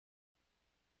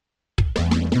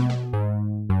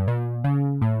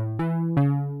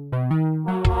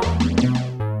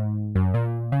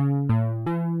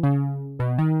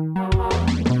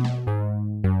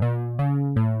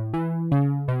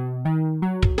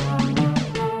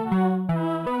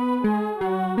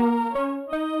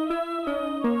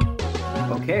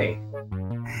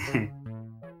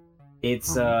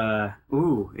It's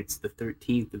it's the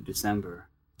 13th of December,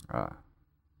 Uh,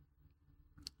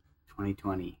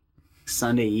 2020.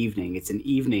 Sunday evening. It's an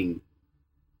evening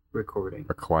recording.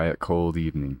 a quiet, cold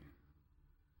evening.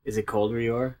 Is it cold where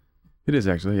you are? It is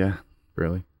actually, yeah,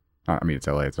 really. I mean, it's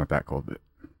LA. It's not that cold, but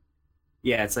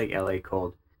Yeah, it's like LA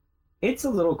cold. It's a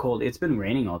little cold. It's been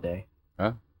raining all day.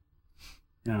 huh?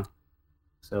 Yeah.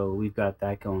 So we've got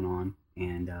that going on,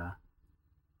 and a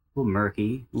little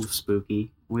murky, a little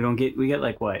spooky. We get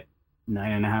like what,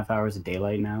 9.5 hours of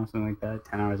daylight now, something like that.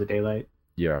 10 hours of daylight.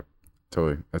 Yeah,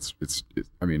 totally.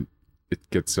 I mean, it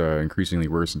gets increasingly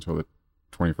worse until the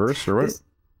 21st or what?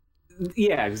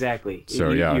 Yeah, exactly.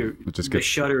 So yeah, it just the gets.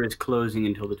 shutter is closing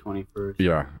until the 21st.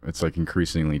 Yeah, it's like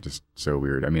increasingly just so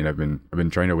weird. I mean, I've been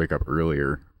trying to wake up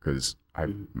earlier because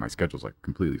my schedule's like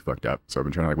completely fucked up. So I've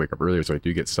been trying to like wake up earlier so I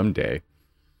do get some day.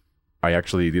 I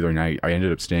actually the other night I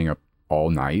ended up staying up all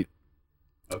night.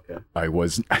 Okay. I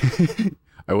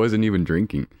wasn't even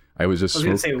drinking. I was just. I was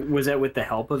gonna say, was that with the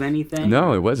help of anything?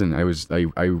 No, it wasn't. I was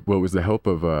the help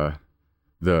of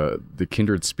the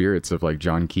kindred spirits of like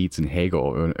John Keats and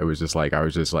Hegel. It was just like I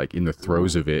was just like in the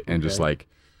throes of it and just like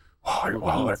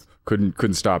I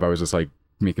couldn't stop. I was just like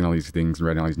making all these things and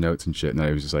writing all these notes and shit, and then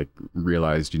I was just like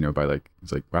realized, by like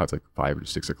it's like wow, it's like 5 or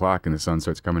 6 o'clock and the sun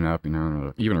starts coming up,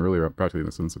 even earlier practically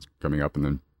the sun starts coming up, and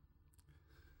then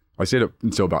I stayed up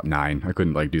until about 9. I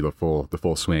couldn't like do the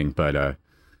full swing, but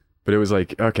it was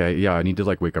like, okay, yeah, I need to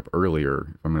like wake up earlier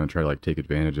if I'm gonna try to like take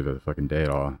advantage of the fucking day at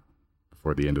all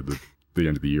before the end of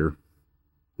the year.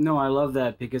 No, I love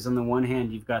that because on the one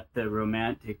hand, you've got the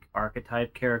romantic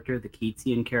archetype character, the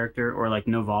Keatsian character, or like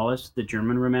Novalis, the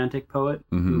German romantic poet,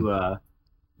 who,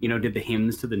 did the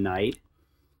hymns to the night.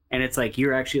 And it's like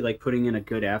you're actually like putting in a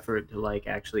good effort to like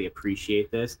actually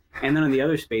appreciate this. And then on the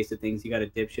other space of things, you got a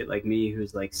dipshit like me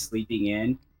who's like sleeping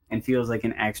in and feels like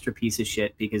an extra piece of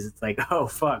shit because it's like, oh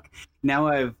fuck, now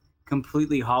I've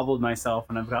completely hobbled myself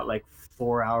and I've got like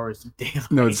 4 hours of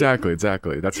daylight. No, exactly.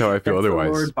 That's how I feel. That's otherwise,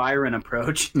 the Lord Byron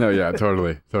approach. No, yeah,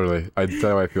 totally. That's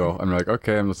how I feel. I'm like,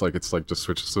 okay, I'm just like, it's like just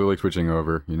slowly switching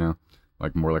over,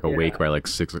 like more like awake by like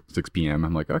 6 p.m.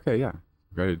 I'm like, okay, yeah,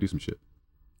 ready to do some shit.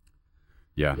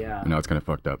 Yeah. No, it's kind of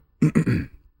fucked up.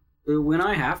 When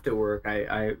I have to work,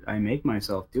 I make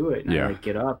myself do it, and I like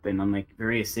get up, and I'm like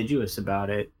very assiduous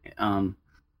about it.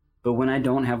 But when I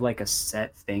don't have like a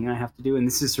set thing I have to do, and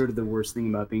this is sort of the worst thing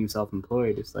about being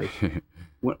self-employed, it's like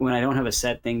when I don't have a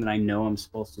set thing that I know I'm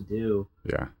supposed to do.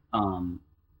 Yeah.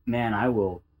 Man, I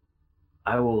will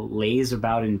laze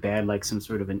about in bed like some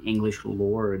sort of an English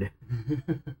lord,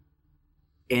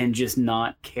 and just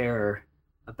not care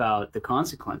about the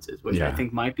consequences, which I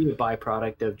think might be a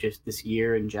byproduct of just this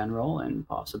year in general, and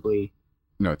possibly.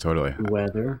 No, totally.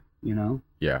 Weather.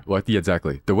 Yeah, well, yeah,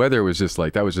 exactly. The weather was just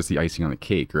like, that was just the icing on the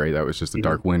cake, right? That was just a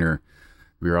dark winter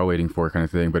we were all waiting for kind of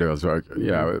thing. But it was like,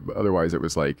 otherwise it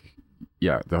was like,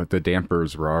 the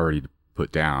dampers were already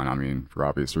put down, I mean, for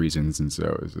obvious reasons. And so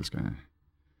it was just kind of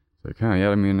like,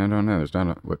 I mean, I don't know. There's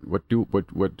not what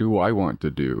do I want to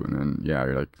do? And then,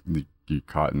 you're like, you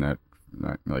caught in that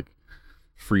like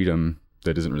freedom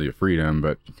that isn't really a freedom,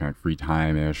 but kind of free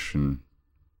time-ish. And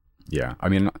I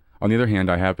mean, on the other hand,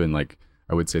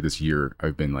 I would say this year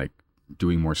I've been like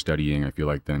doing more studying, I feel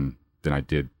like, than I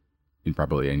did in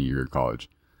probably any year in college.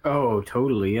 Oh,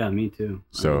 totally. Yeah, me too.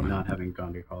 So not having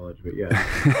gone to college, but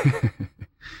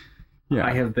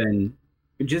I have been,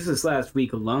 just this last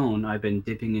week alone, I've been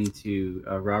dipping into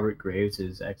Robert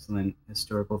Graves' excellent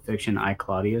historical fiction, I,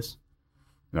 Claudius.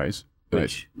 Nice.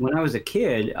 Which, when I was a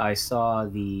kid, I saw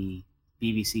the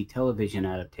BBC television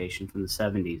adaptation from the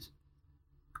 70s.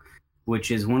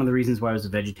 Which is one of the reasons why I was a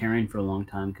vegetarian for a long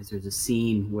time, because there's a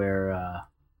scene where,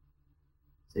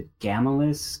 is it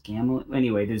Gamaliel?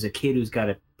 Anyway, there's a kid who's got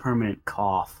a permanent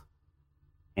cough,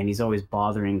 and he's always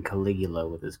bothering Caligula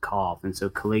with his cough. And so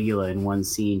Caligula in one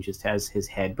scene just has his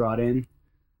head brought in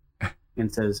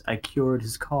and says, I cured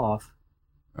his cough.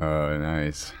 Oh,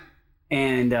 nice.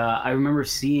 And I remember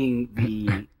seeing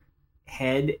the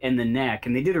head and the neck,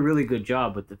 and they did a really good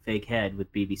job with the fake head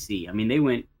with BBC. I mean, they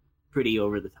went pretty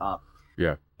over the top.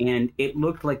 Yeah. And it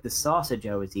looked like the sausage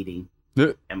I was eating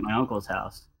at my uncle's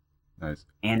house. Nice.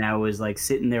 And I was like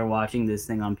sitting there watching this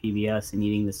thing on PBS and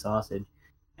eating the sausage.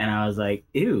 And I was like,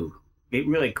 ew. It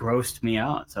really grossed me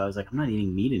out. So I was like, I'm not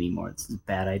eating meat anymore. It's a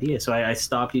bad idea. So I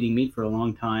stopped eating meat for a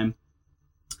long time.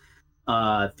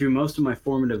 Through most of my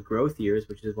formative growth years,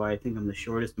 which is why I think I'm the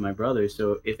shortest of my brothers.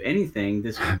 So if anything,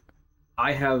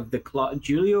 I have the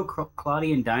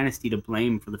Julio-Claudian dynasty to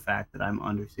blame for the fact that I'm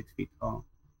under 6 feet tall.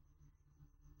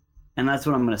 And that's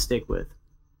what I'm going to stick with.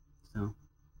 So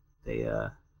they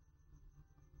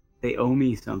they owe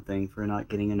me something for not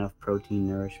getting enough protein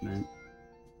nourishment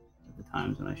at the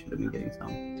times when I should have been getting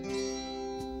some.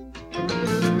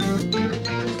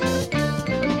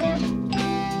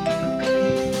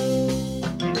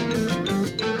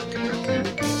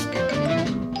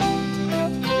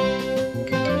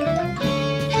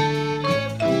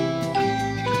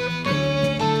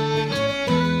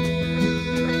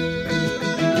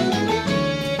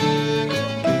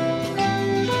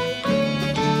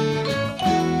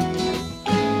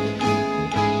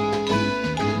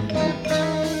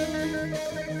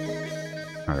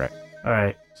 All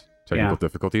right. Technical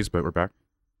difficulties, but we're back.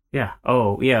 Yeah.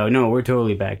 Oh, yeah. No, we're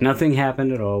totally back. Nothing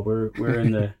happened at all. We're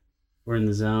in the we're in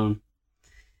the zone.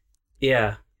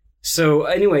 Yeah. So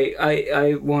anyway,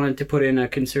 I wanted to put in a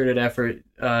concerted effort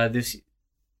this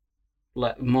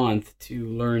month to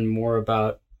learn more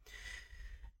about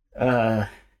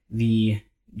the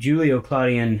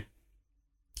Julio-Claudian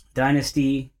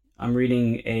dynasty. I'm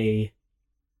reading a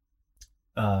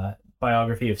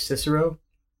biography of Cicero.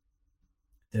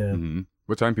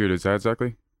 What time period is that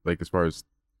exactly? Like as far as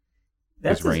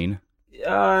his reign?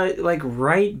 Like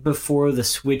right before the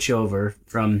switchover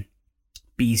from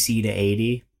BC to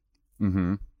AD.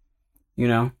 Mm-hmm. You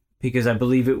know, because I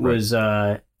believe it was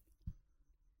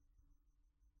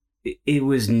it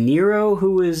was Nero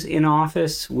who was in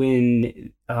office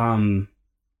when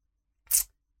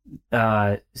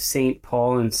Saint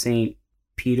Paul and Saint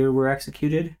Peter were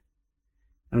executed.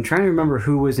 I'm trying to remember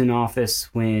who was in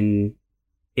office when.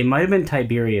 It might have been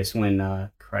Tiberius when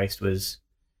Christ was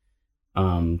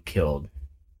killed,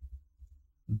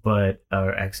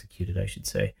 or executed, I should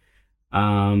say.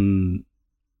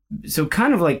 So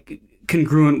kind of like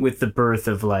congruent with the birth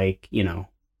of like, you know,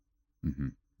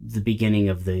 the beginning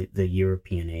of the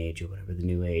European age or whatever, the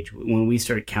New Age, when we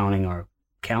start counting our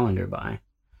calendar by.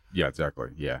 Yeah, exactly.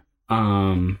 Yeah.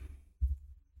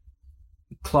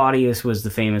 Claudius was the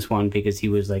famous one because he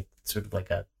was like sort of like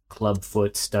a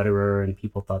clubfoot stutterer, and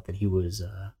people thought that he was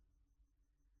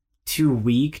too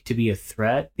weak to be a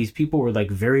threat. These people were like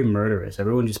very murderous.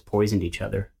 Everyone just poisoned each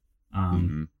other.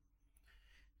 Yeah,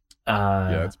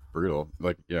 it's brutal.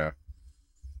 Like, yeah,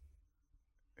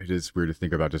 it is weird to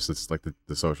think about just this, like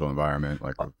the social environment.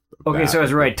 Like, okay, so I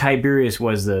was right. Tiberius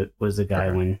was the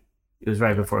guy when it was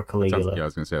right before Caligula. I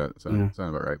was going to say that. Sounded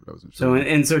about right, but I wasn't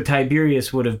sure. So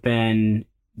Tiberius would have been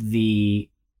the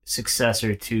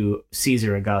successor to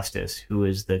Caesar Augustus, who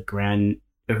was the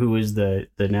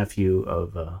nephew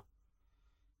of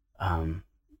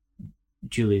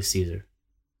Julius Caesar.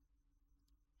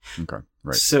 Okay,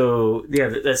 right. So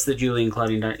yeah, that's the Julian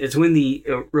Claudian dynasty. It's when the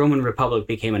Roman Republic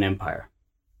became an empire.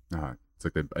 It's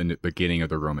like the beginning of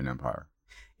the Roman Empire.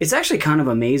 It's actually kind of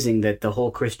amazing that the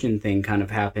whole Christian thing kind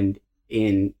of happened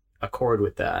in accord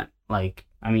with that. Like,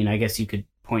 I mean, I guess you could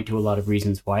point to a lot of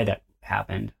reasons why that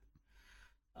happened.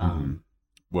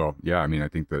 Well, yeah, I mean, I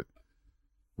think that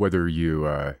whether you,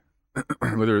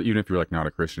 even if you're like not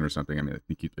a Christian or something, I mean, I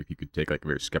think you could take like a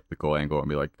very skeptical angle and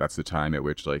be like, that's the time at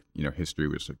which like, you know, history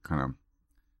was kind of,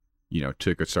 you know,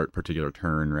 took a particular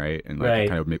turn, right? And like it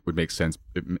kind of would make sense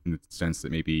in the sense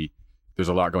that maybe there's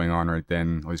a lot going on right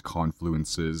then. All these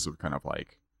confluences of kind of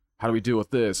like, how do we deal with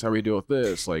this? How do we deal with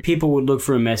this? Like people would look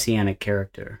for a messianic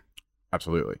character.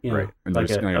 Absolutely, you know, right? And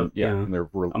like and there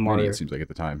were many, it seems like, at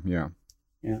the time, yeah.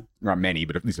 Not many,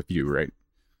 but at least a few, right?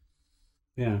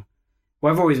 Yeah.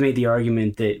 Well, I've always made the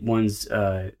argument that one's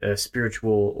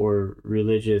spiritual or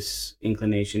religious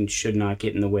inclination should not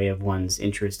get in the way of one's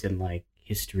interest in like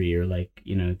history or like,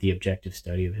 you know, the objective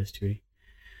study of history.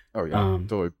 Oh yeah,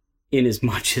 totally. In as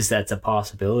much as that's a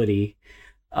possibility,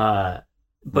 but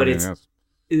it's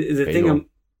the thing I'm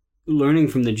learning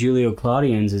from the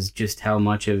Julio-Claudians is just how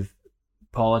much of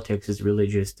politics is really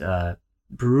just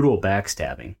brutal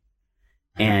backstabbing.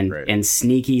 And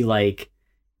sneaky like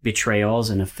betrayals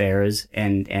and affairs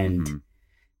and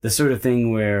the sort of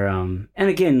thing where and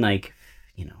again, like,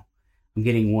 you know, I'm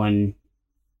getting one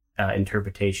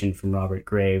interpretation from Robert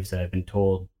Graves that I've been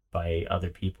told by other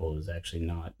people is actually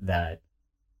not that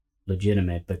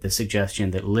legitimate, but the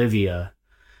suggestion that Livia,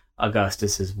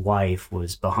 Augustus's wife,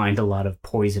 was behind a lot of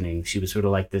poisoning. She was sort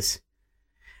of like this.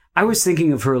 I was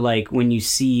thinking of her like when you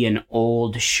see an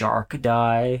old shark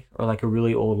die, or like a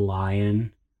really old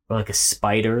lion, or like a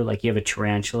spider, like you have a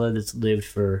tarantula that's lived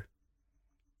for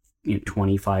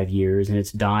 25 years and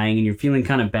it's dying and you're feeling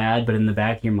kind of bad, but in the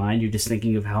back of your mind, you're just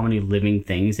thinking of how many living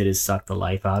things it has sucked the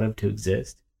life out of to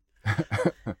exist.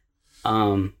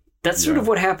 That's sort of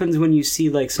what happens when you see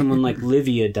like someone like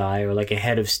Livia die, or like a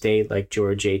head of state like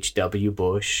George H.W.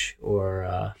 Bush,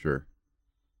 or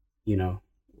you know,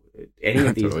 any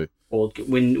of these old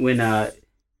when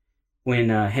when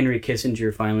Henry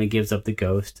Kissinger finally gives up the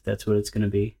ghost, that's what it's going to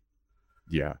be.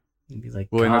 Yeah. It'd be like,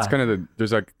 well, and that's God. kind of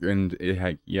there's like, and it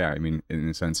had, yeah, I mean, in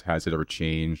a sense, has it ever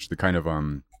changed the kind of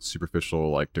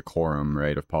superficial like decorum,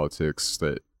 right, of politics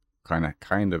that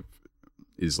kind of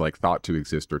is like thought to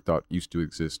exist or thought used to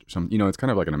exist or some, it's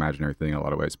kind of like an imaginary thing in a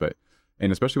lot of ways, but,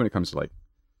 and especially when it comes to like,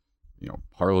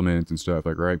 parliament and stuff,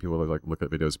 like, right, people like look at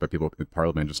videos about people in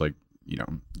parliament just like,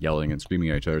 yelling and screaming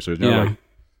at each other. So there's no like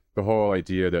the whole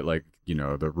idea that like,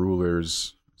 the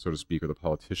rulers, so to speak, or the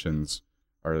politicians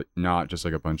are not just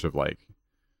like a bunch of like,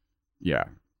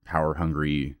 power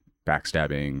hungry,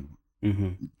 backstabbing,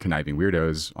 conniving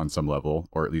weirdos on some level,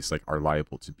 or at least like are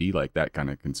liable to be like that, kind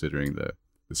of considering the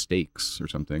stakes or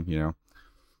something,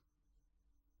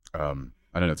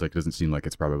 I don't know. It's like, it doesn't seem like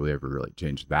it's probably ever really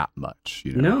changed that much,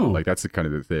 No. Like that's the kind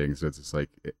of the thing. So it's just like,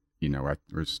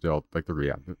 we're still like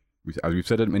we've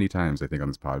said it many times, I think, on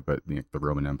this pod, but the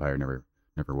Roman Empire never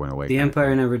went away. The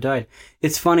empire never died.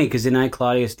 It's funny because in I,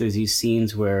 Claudius, there's these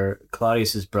scenes where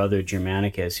Claudius's brother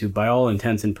Germanicus, who by all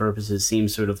intents and purposes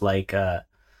seems sort of like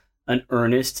an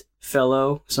earnest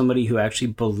fellow, somebody who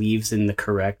actually believes in the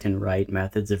correct and right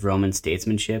methods of Roman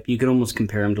statesmanship. You could almost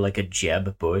compare him to like a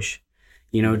Jeb Bush,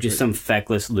 just some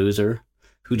feckless loser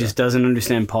who just doesn't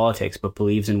understand politics but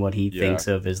believes in what he thinks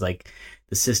of as like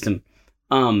the system.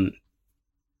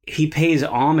 He pays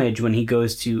homage when he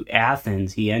goes to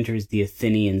Athens. He enters the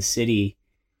Athenian city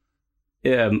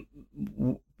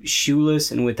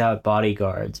shoeless and without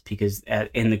bodyguards, because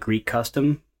in the Greek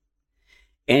custom.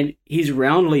 And he's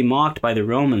roundly mocked by the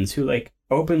Romans, who like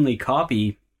openly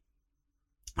copy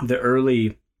the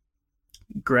early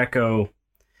Greco,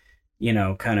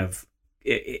 kind of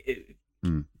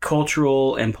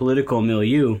cultural and political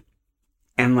milieu,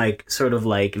 and like sort of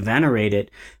like venerate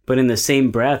it, but in the same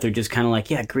breath they're just kind of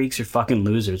like, yeah, Greeks are fucking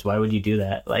losers, why would you do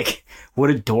that, like what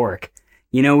a dork,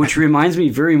 which reminds me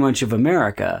very much of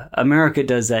America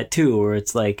does that too, where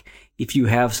it's like, if you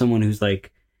have someone who's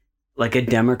like a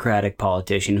Democratic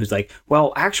politician who's like,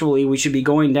 well, actually we should be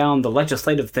going down the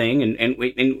legislative thing, and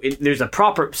there is a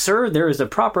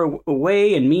proper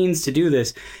way and means to do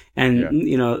this, and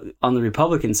on the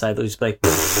Republican side they'll just be like,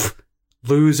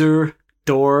 loser,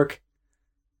 dork,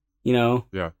 well,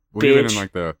 bitch. Even in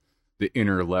like the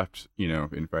inner left,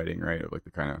 infighting, right, of like the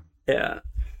kind of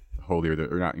holier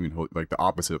than, or not even like the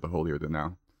opposite of the holier than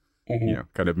thou,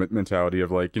 kind of mentality of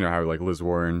like, how like Liz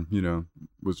Warren,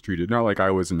 was treated. Not like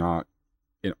I was not,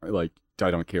 like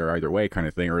I don't care either way kind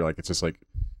of thing, or like it's just like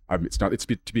it's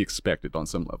to be expected on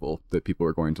some level that people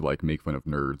are going to like make fun of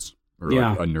nerds, or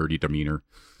like a nerdy demeanor.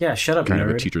 Yeah, shut up, kind nerd.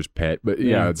 of a teacher's pet, but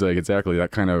it's like exactly that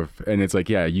kind of, and it's like,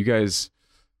 you guys,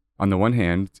 on the one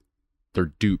hand,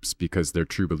 they're dupes because they're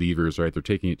true believers, right? They're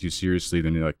taking it too seriously.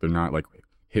 Then they're not like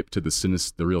hip to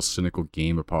the real cynical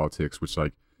game of politics, which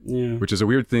like, which is a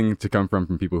weird thing to come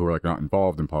from people who are like not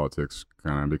involved in politics,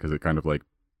 kind of, because it kind of like,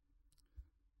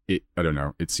 I don't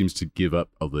know, it seems to give up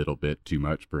a little bit too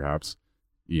much, perhaps,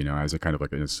 as a kind of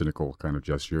like a cynical kind of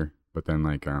gesture. But then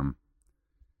like, I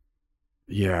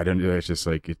don't know. It's just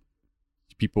like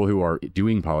people who are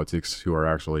doing politics, who are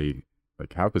actually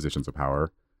like have positions of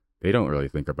power, they don't really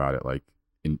think about it like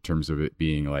in terms of it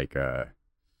being like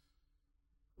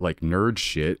nerd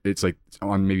shit. It's like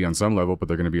maybe on some level, but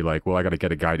they're going to be like, well, I got to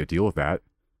get a guy to deal with that.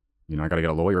 I got to get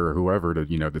a lawyer or whoever to,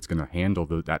 that's going to handle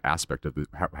that aspect of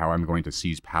how I'm going to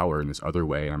seize power in this other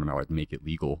way. And I'm going to like make it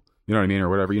legal. You know what I mean? Or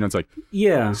whatever, it's like,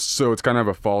 so it's kind of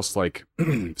a false like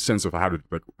sense of how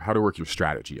to work your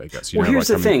strategy, I guess. Well, here's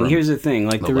the thing.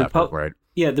 Like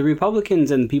the Republicans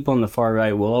and people on the far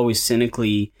right will always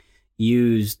cynically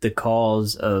use the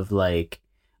cause of like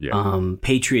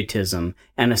patriotism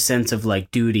and a sense of like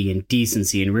duty and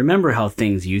decency, and remember how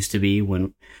things used to be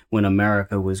when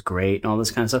America was great and all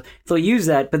this kind of stuff. They'll use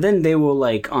that, but then they will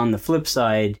like on the flip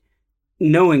side,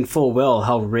 knowing full well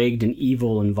how rigged and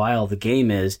evil and vile the game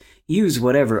is, use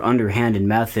whatever underhanded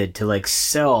method to like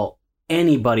sell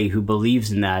anybody who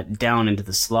believes in that down into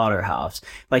the slaughterhouse.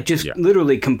 Like just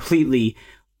literally completely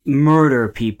murder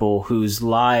people whose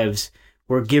lives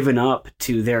were given up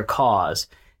to their cause.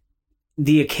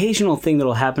 The occasional thing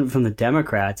that'll happen from the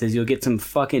Democrats is you'll get some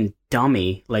fucking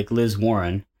dummy like Liz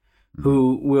Warren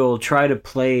who will try to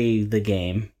play the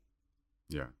game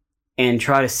and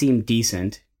try to seem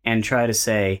decent and try to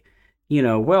say,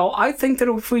 well, I think that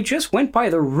if we just went by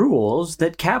the rules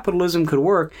that capitalism could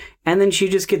work, and then she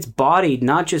just gets bodied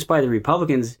not just by the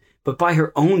Republicans but by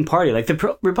her own party. Like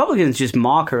the Republicans just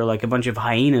mock her like a bunch of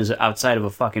hyenas outside of a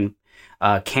fucking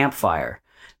campfire.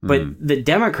 But the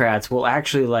Democrats will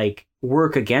actually like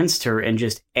work against her and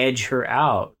just edge her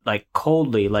out like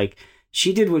coldly. Like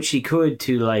she did what she could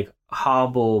to like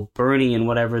hobble Bernie and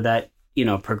whatever that,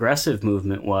 progressive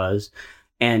movement was,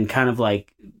 and kind of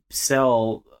like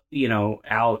sell,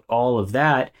 out all of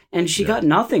that. And she got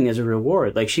nothing as a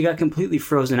reward. Like, she got completely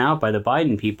frozen out by the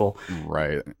Biden people.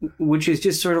 Right. Which is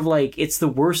just sort of like, it's the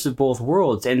worst of both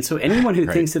worlds. And so anyone who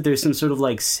thinks that there's some sort of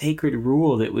like sacred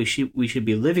rule that we should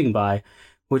be living by,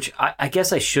 which I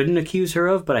guess I shouldn't accuse her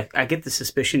of, but I get the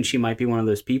suspicion she might be one of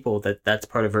those people that's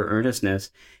part of her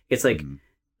earnestness. It's like,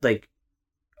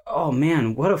 oh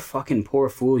man, what a fucking poor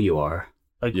fool you are.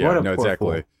 Like, what a poor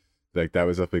fool. Like, that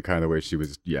was definitely kind of the way she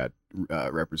was,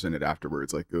 represented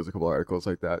afterwards. Like, there was a couple articles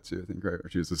like that too, I think, right? Where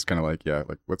she was just kind of like,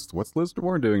 like, what's Liz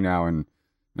Warren doing now? And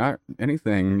not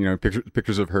anything,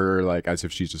 pictures of her, like, as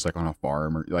if she's just, like, on a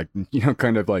farm, or, like,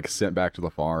 kind of, like, sent back to the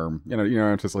farm.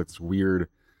 It's just, like, this weird,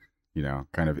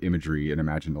 kind of imagery and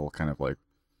imaginal kind of, like,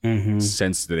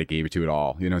 sense that it gave to it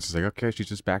all. It's just like, okay, she's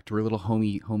just back to her little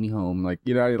homey home. Like,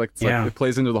 like, it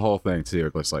plays into the whole thing,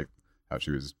 too. It's like how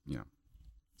she was,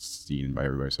 seen by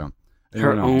everybody, so.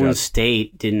 Her own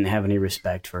state didn't have any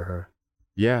respect for her.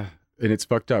 Yeah, and it's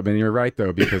fucked up. And you're right,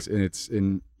 though, because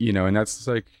and that's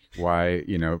like why,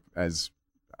 as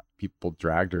people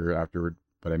dragged her afterward,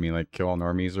 but I mean, like, Kill All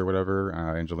Normies or whatever,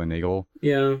 Angela Nagel.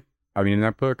 Yeah. I mean, in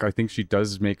that book, I think she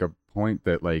does make a point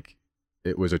that, like,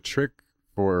 it was a trick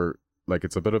for, like,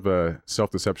 it's a bit of a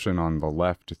self-deception on the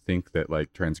left to think that,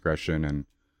 like, transgression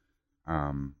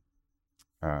and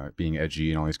being edgy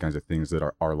and all these kinds of things that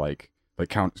are like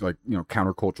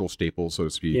countercultural staples, so to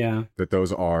speak. Yeah. That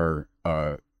those are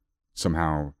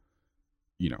somehow,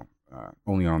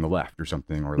 only on the left or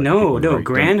something, or like no,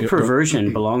 grand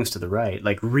perversion belongs to the right.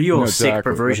 Like, real sick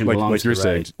perversion belongs to the right. Like you're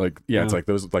saying, like, it's like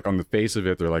those, like, on the face of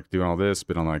it, they're like doing all this,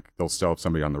 but on, like, they'll sell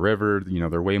somebody on the river.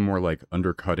 They're way more like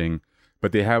undercutting,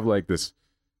 but they have like this,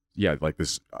 like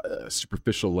this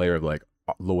superficial layer of like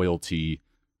loyalty,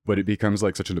 but it becomes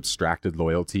like such an abstracted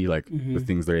loyalty, like the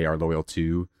things they are loyal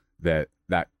to, that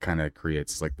kind of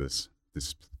creates like this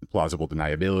plausible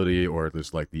deniability, or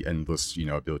this like the endless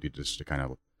ability just to kind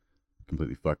of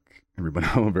completely fuck everyone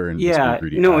over. And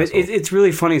it's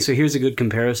really funny. So here's a good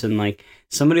comparison. Like,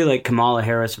 somebody like Kamala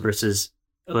Harris versus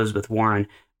Elizabeth Warren.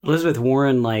 Elizabeth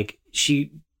Warren, like,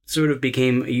 she sort of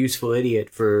became a useful idiot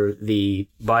for the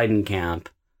Biden camp,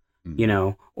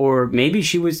 or maybe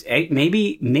she was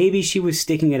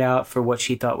sticking it out for what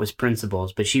she thought was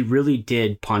principles, but she really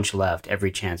did punch left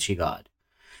every chance she got.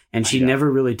 And she never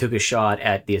really took a shot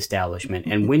at the establishment.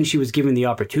 And when she was given the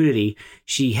opportunity,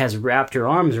 she has wrapped her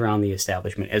arms around the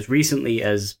establishment, as recently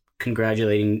as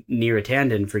congratulating Neera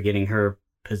Tanden for getting her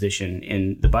position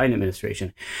in the Biden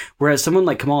administration. Whereas someone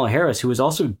like Kamala Harris, who was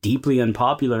also deeply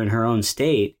unpopular in her own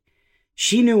state,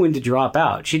 she knew when to drop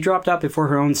out. She dropped out before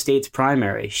her own state's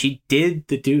primary. She did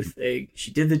the do thing.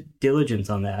 She did the diligence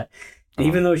on that.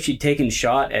 Even though she'd taken a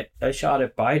shot at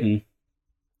Biden,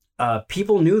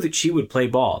 people knew that she would play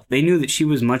ball. They knew that she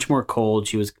was much more cold.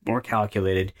 She was more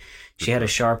calculated. She had a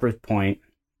sharper point.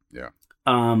 Yeah.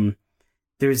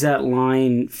 There's that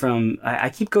line from, I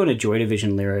keep going to Joy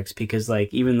Division lyrics because,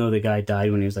 like, even though the guy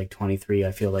died when he was like 23,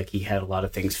 I feel like he had a lot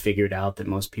of things figured out that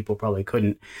most people probably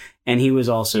couldn't. And he was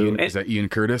also... Is that Ian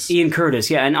Curtis? Ian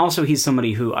Curtis, yeah. And also he's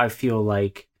somebody who I feel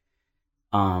like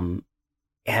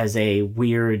has a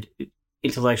weird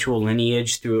intellectual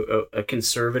lineage through a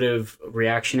conservative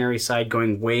reactionary side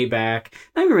going way back,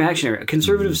 not even reactionary, a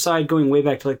conservative side going way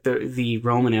back to like the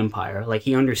Roman Empire. Like,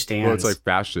 he understands. Well, it's like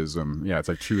fascism. Yeah, it's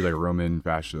like true, like Roman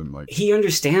fascism. Like, he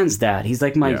understands that. He's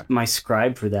like my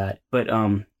scribe for that. But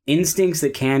instincts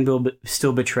that can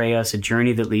still betray us, a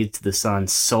journey that leads to the sun,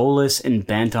 soulless and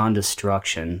bent on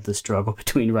destruction, the struggle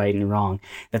between right and wrong.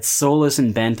 That soulless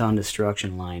and bent on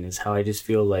destruction line is how I just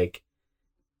feel like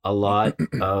a lot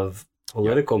of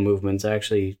political movements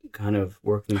actually kind of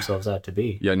work themselves out to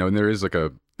be. Yeah, no, and there is like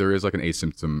an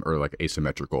asymptom or like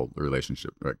asymmetrical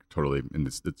relationship, like totally. And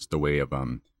it's the way of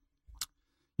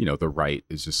the right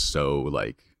is just so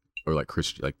like, or like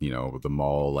Christian, like, the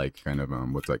mall, like kind of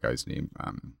what's that guy's name?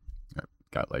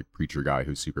 Got like preacher guy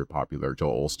who's super popular,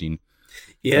 Joel Osteen.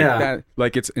 Yeah, like that,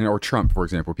 like it's, or Trump, for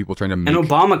example, people trying to and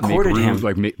Obama courted him,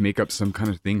 like make up some kind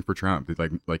of thing for Trump,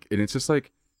 like, and it's just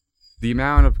like, the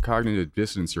amount of cognitive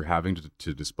dissonance you're having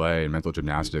to display and mental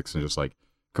gymnastics, and just like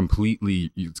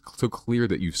completely, it's so clear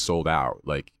that you've sold out,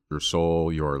 like your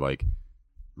soul, your like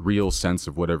real sense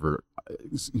of whatever,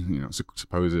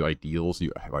 supposed ideals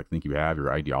you like think you have,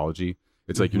 your ideology.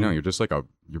 It's like, you're just like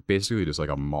you're basically just like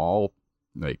a mall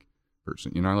like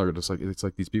person, like just like, it's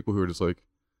like these people who are just like,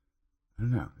 I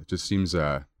don't know. It just seems,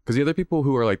 because the other people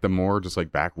who are like the more just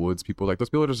like backwoods people, like those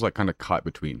people are just like kind of caught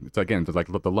between. It's again, it's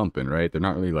like the lumpen, right? They're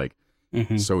not really like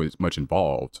so much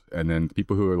involved. And then the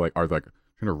people who are like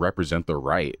kind of represent the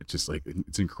right. It's just like,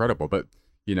 it's incredible. But,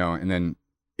 you know, and then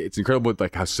it's incredible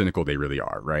like how cynical they really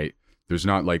are, right? There's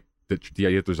not like the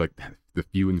idea that there's like the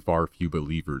few and far few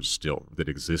believers still that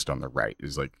exist on the right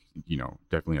is like, you know,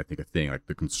 definitely I think a thing. Like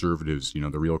the conservatives, you know,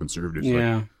 the real conservatives,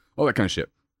 like, all that kind of shit.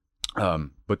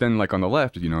 But then like on the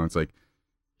left, you know, it's like,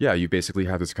 yeah, you basically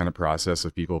have this kind of process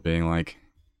of people being like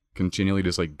continually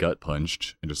just like gut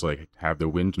punched and just like have the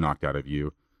wind knocked out of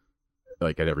you,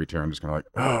 like at every turn, just kind of like,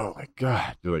 oh my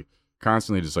God, you're like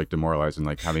constantly just like demoralized and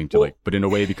like having to like, but in a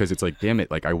way because it's like, damn it,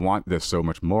 like I want this so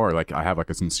much more. Like I have like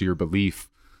a sincere belief,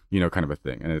 you know, kind of a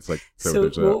thing. And it's like, so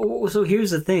here's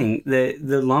the thing,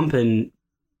 the lumpen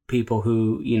people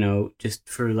who, you know, just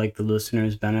for like the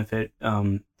listeners' benefit,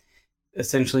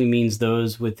 essentially means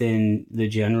those within the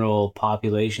general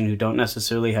population who don't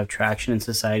necessarily have traction in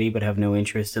society but have no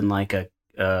interest in like a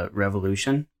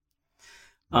revolution.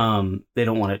 They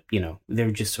don't want to, you know,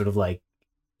 they're just sort of like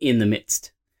in the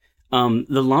midst. The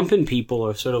lumpen people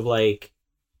are sort of like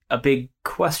a big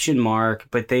question mark,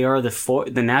 but they are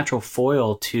the natural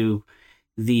foil to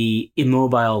the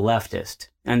immobile leftist.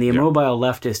 And the immobile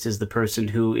leftist is the person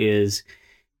who is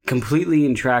completely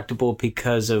intractable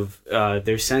because of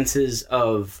their senses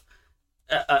of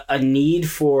a need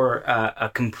for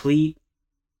a complete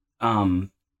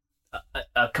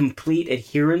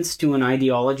adherence to an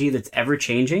ideology that's ever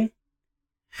changing.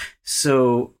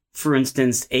 So, for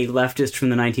instance, a leftist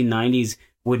from the 1990s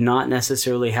would not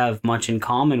necessarily have much in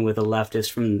common with a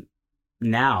leftist from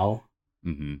now,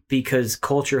 because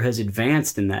culture has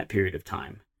advanced in that period of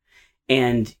time.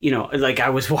 And, you know, like I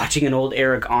was watching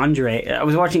Eric Andre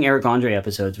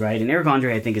episodes, right? And Eric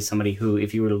Andre, I think, is somebody who,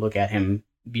 if you were to look at him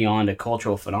beyond a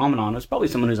cultural phenomenon, was probably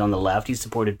someone who's on the left. He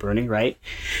supported Bernie, right?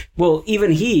 Well,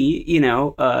 even he, you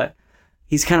know,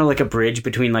 he's kind of like a bridge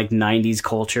between like 90s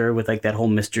culture with like that whole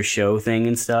Mr. Show thing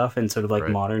and stuff and sort of like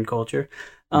modern culture.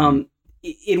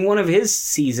 In one of his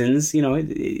seasons, you know,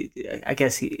 I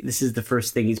guess this is the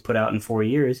first thing he's put out in 4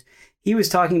 years. He was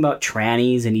talking about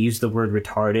trannies and he used the word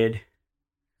retarded.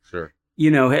 Sure.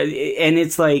 You know, and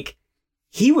it's like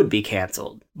he would be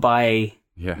canceled by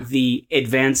the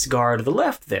advanced guard of the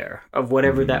left there, of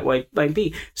whatever that might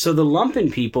be. So the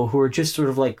lumpen people who are just sort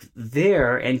of like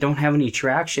there and don't have any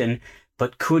traction,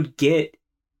 but could get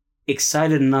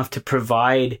excited enough to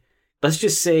provide, let's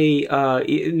just say,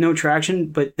 no traction,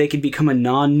 but they could become a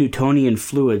non-Newtonian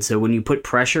fluid. So when you put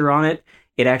pressure on it,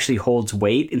 it actually holds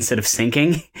weight instead of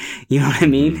sinking. You know what I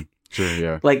mean? Sure,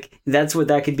 yeah. Like, that's what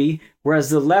that could be. Whereas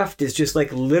the left is just like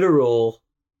literal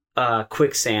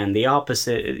quicksand, the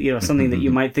opposite, you know, something that you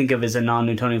might think of as a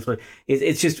non-Newtonian fluid.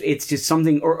 It's just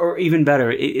something, or even better,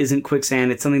 it isn't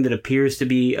quicksand. It's something that appears to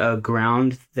be a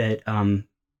ground that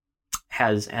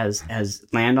has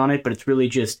land on it, but it's really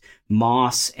just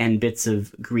moss and bits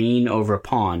of green over a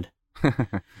pond.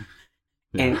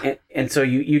 And so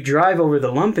you drive over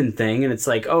the lumpen thing, and it's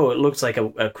like, oh, it looks like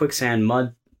a quicksand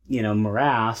mud, you know,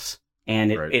 morass,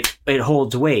 and it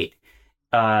holds weight.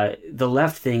 The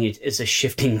left thing is a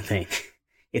shifting thing.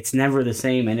 It's never the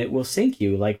same, and it will sink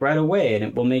you like right away, and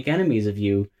it will make enemies of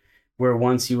you where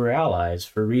once you were allies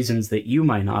for reasons that you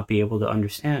might not be able to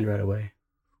understand right away.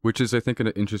 Which is, I think, an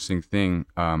interesting thing.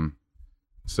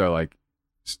 So, like,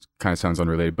 kind of sounds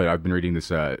unrelated, but I've been reading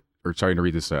this, or starting to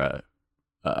read this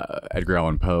Edgar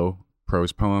Allan Poe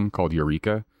prose poem called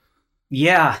Eureka.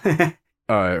 Yeah.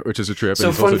 Which is a trip.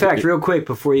 So, fun fact, real quick,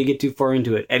 before you get too far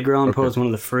into it, Edgar Allan Poe is one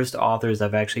of the first authors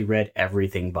I've actually read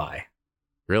everything by.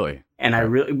 Really?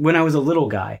 And when I was a little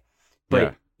guy,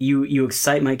 but you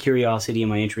excite my curiosity and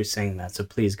my interest saying that, so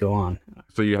please go on.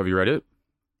 So have you read it?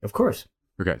 Of course.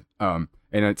 Okay.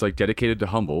 And it's like dedicated to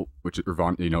Humboldt,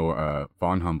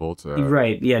 von Humboldt.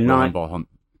 Right. Yeah.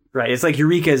 Right. It's like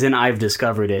Eureka as in I've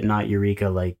discovered it, not Eureka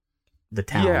like the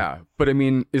town. Yeah, but I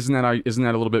mean, isn't that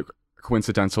a little bit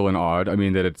coincidental and odd? I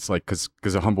mean, that it's like because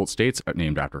the Humboldt State's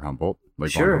named after Humboldt,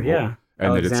 like sure, Humboldt, yeah,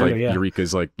 and that it's like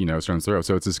Eureka's like, you know, stone's throw.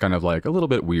 So it's just kind of like a little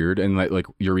bit weird, and like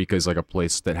Eureka's like a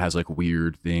place that has like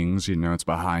weird things. You know, it's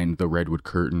behind the redwood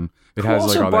curtain. It has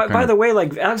also, like all that by the way,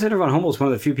 like Alexander von Humboldt's one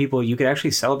of the few people you could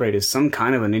actually celebrate as some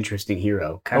kind of an interesting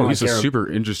hero. Kind of he's a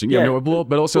super interesting. Yeah, no,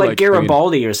 but also like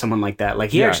Garibaldi or someone like that. Like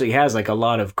he actually has like a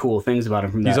lot of cool things about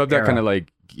him from that. He's of that era. kind of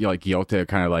like Goethe,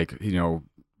 kind of like, you know,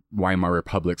 Weimar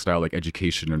Republic style, like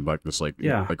education and like this, like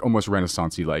like almost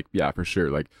Renaissance-y, like for sure,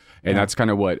 like, and that's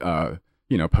kind of what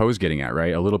you know, Poe's getting at,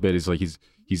 right? A little bit is like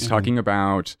he's talking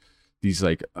about these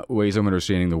like ways of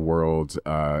understanding the world.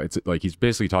 It's like he's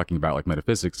basically talking about like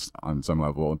metaphysics on some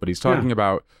level, but he's talking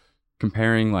about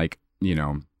comparing like, you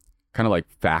know, kind of like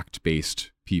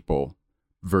fact-based people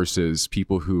versus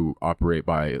people who operate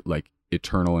by like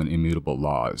eternal and immutable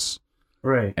laws,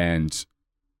 right? And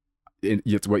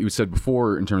it's what you said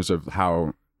before in terms of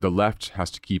how the left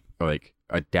has to keep like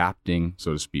adapting,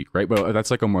 so to speak, right? But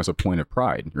that's like almost a point of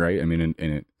pride, right? I mean, and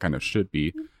it kind of should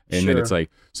be. And then it's like,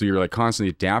 so you're like constantly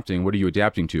adapting. What are you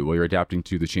adapting to? Well, you're adapting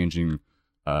to the changing,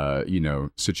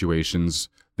 situations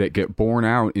that get borne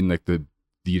out in like the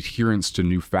adherence to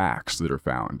new facts that are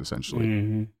found,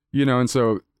 essentially. And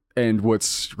so, and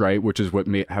what's right, which is what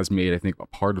has made, I think, a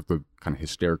part of the kind of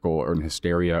hysterical or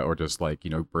hysteria or just like,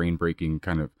 brain breaking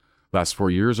kind of last 4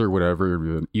 years or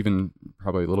whatever, even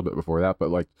probably a little bit before that. But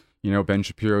like, Ben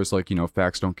Shapiro's like,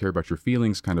 facts don't care about your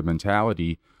feelings kind of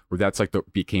mentality, where that's like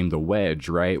became the wedge,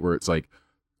 right? Where it's like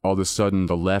all of a sudden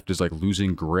the left is like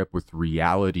losing grip with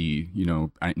reality,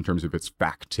 in terms of its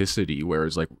facticity.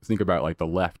 Whereas like, think about like the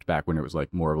left back when it was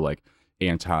like more of like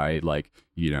anti, like,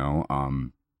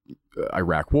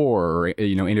 Iraq war or,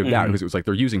 any of that, because it was like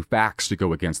they're using facts to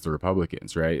go against the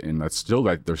Republicans, right? And that's still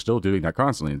like, they're still doing that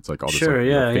constantly. It's like all this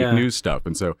fake news stuff.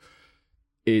 And so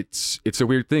it's a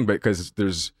weird thing, but because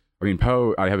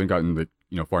Poe, I haven't gotten the,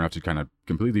 far enough to kind of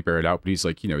completely bear it out, but he's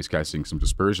like, he's casting some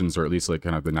dispersions, or at least like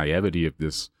kind of the naivety of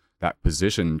that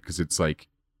position, because it's like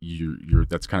you're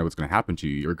that's kind of what's going to happen to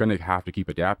you. You're going to have to keep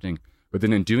adapting, but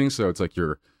then in doing so, it's like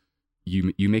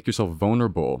you make yourself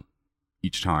vulnerable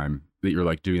each time that you're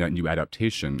like doing that new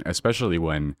adaptation, especially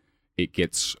when it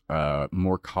gets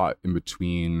more caught in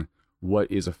between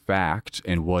what is a fact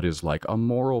and what is like a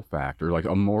moral fact, or like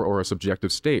a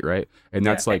subjective state, right? And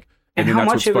that's like, and how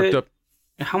much of it?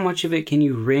 How much of it can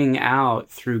you wring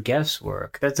out through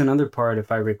guesswork? That's another part,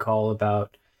 if I recall,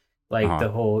 about like the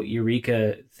whole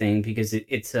Eureka thing, because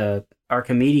it's a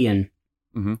Archimedean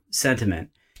sentiment.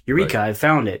 Eureka, right. I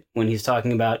found it, when he's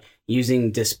talking about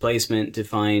using displacement to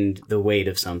find the weight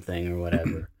of something or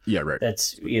whatever. Yeah, right.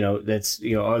 That's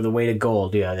or the weight of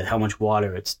gold. Yeah, how much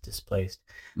water it's displaced.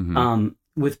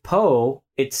 With Poe,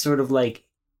 it's sort of like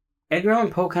Edgar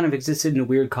Allan Poe kind of existed in a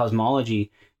weird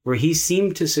cosmology, where he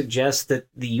seemed to suggest that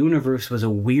the universe was a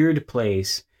weird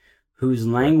place whose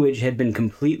language had been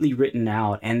completely written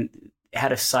out and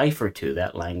had a cipher to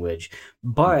that language.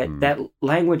 But that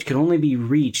language could only be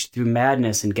reached through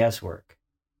madness and guesswork.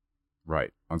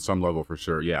 Right. On some level, for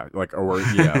sure. Yeah. Like,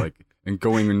 like, and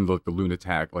going in like the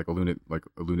lunatic, like a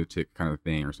lunatic kind of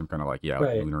thing, or some kind of like,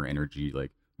 like lunar energy,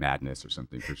 like madness or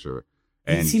something, for sure.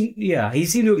 And he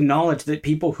seemed to acknowledge that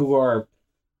people who are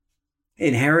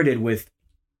inherited with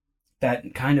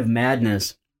that kind of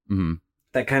madness,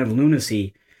 that kind of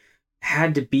lunacy,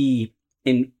 had to be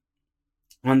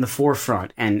on the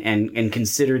forefront and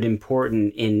considered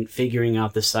important in figuring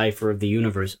out the cipher of the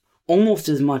universe, almost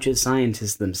as much as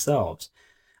scientists themselves.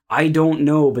 I don't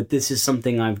know, but this is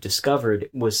something I've discovered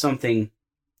was something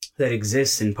that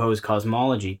exists in Poe's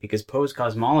cosmology, because Poe's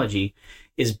cosmology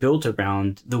is built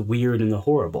around the weird and the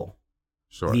horrible,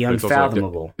 the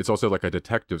unfathomable. It's also like a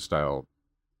detective style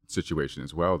situation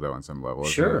as well, though, on some level.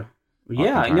 Sure.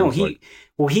 Yeah, no,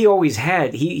 he always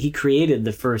had, he created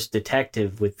the first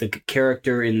detective with the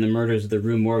character in the Murders of the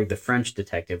Rue Morgue, the French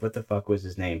detective. What the fuck was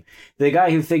his name? The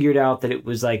guy who figured out that it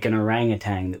was like an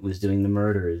orangutan that was doing the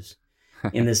murders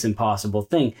in this impossible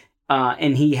thing.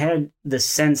 And he had the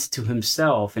sense to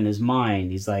himself in his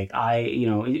mind. He's like,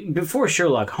 before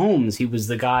Sherlock Holmes, he was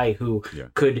the guy who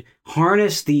could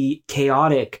harness the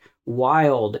chaotic,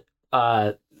 wild,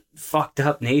 fucked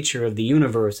up nature of the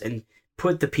universe and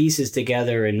put the pieces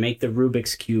together and make the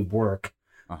Rubik's Cube work,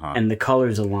 and the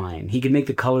colors align. He could make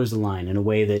the colors align in a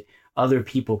way that other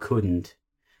people couldn't.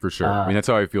 For sure. I mean, that's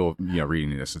how I feel,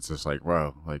 reading this. It's just like,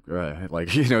 wow, it's like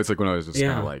when I was just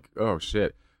kind of like, oh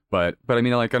shit. But I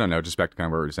mean, like, I don't know, just back to kind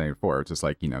of what we were saying before. It's just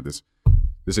like, this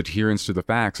adherence to the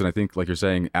facts. And I think, like you're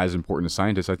saying, as important as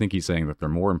scientists, I think he's saying that they're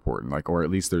more important, like, or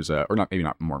at least there's maybe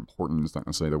not more important, it's not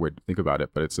necessarily the way to think about it,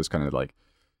 but it's just kind of like,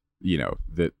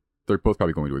 that they're both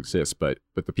probably going to exist, but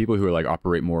the people who are like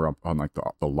operate more on like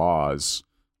the laws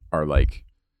are like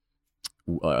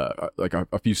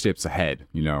a few steps ahead,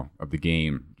 of the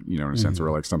game, in a sense,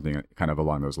 or like something kind of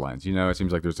along those lines. It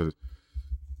seems like there's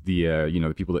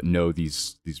the people that know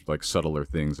these like subtler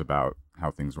things about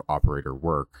how things operate or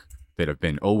work that have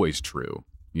been always true.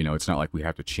 It's not like we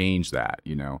have to change that,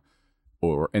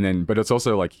 but it's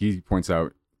also like he points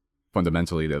out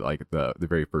fundamentally that like the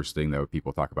very first thing that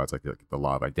people talk about is like the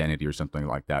law of identity or something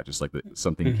like that, just like that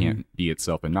something can't be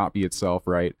itself and not be itself,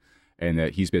 right? And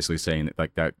that he's basically saying that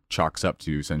like that chalks up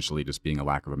to essentially just being a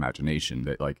lack of imagination,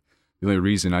 that like the only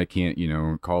reason I can't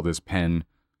call this pen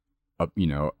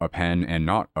a pen and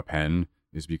not a pen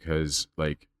is because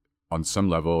like on some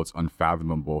level it's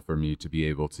unfathomable for me to be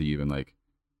able to even like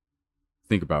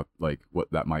think about like what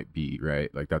that might be,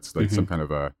 right? Like that's like some kind of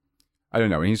a I don't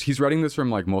know. And he's writing this from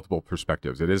like multiple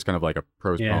perspectives. It is kind of like a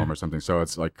prose poem or something. So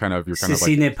it's like kind of you're kind of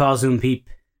Ceci like n'est pas un pipe.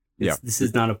 Yeah. This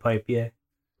is not a pipe. Yeah.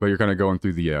 But you're kind of going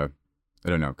through the I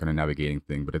don't know, kind of navigating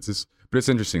thing. But it's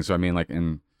interesting. So I mean, like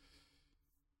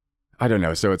I don't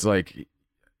know. So it's like.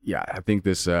 Yeah, I think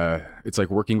this, it's like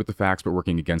working with the facts, but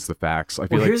working against the facts. I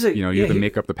feel you have to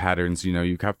make up the patterns,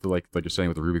 you have to like you're saying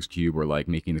with the Rubik's Cube or like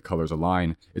making the colors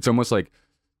align. It's almost like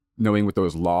knowing what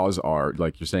those laws are,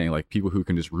 like you're saying, like people who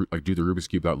can just like do the Rubik's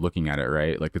Cube without looking at it,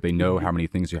 right? Like that they know how many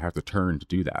things you have to turn to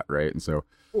do that, right? And so.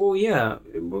 Well, yeah,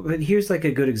 but here's like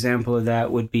a good example of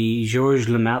that would be Georges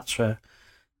Lemaitre,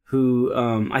 who,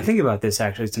 I think about this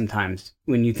actually sometimes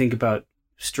when you think about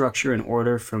structure and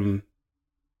order from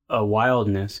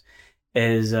wildness,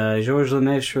 as Georges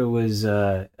Lemaitre was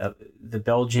the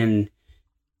Belgian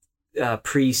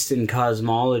priest and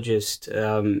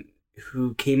cosmologist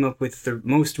who came up with the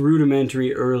most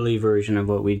rudimentary early version of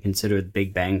what we'd consider the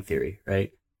Big Bang Theory,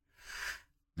 right?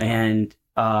 And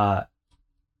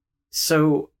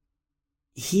so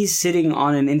he's sitting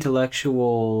on an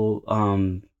intellectual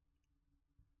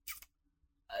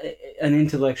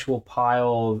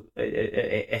pile,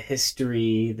 a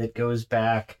history that goes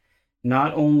back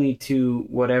not only to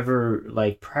whatever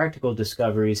like practical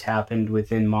discoveries happened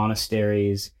within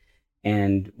monasteries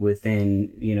and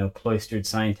within, cloistered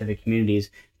scientific communities,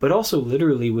 but also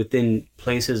literally within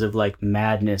places of like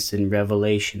madness and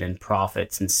revelation and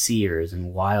prophets and seers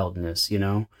and wildness,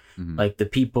 like the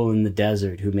people in the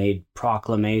desert who made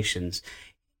proclamations.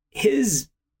 His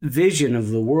vision of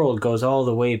the world goes all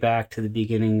the way back to the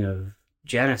beginning of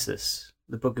Genesis,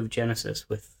 the book of Genesis,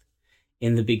 with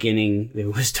in the beginning there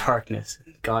was darkness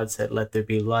and God said let there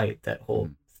be light, that whole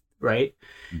right.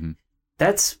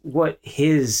 That's what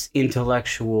his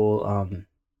intellectual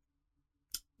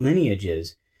lineage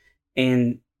is.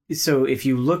 And so if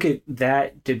you look at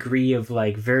that degree of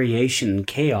like variation and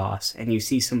chaos and you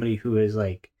see somebody who is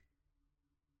like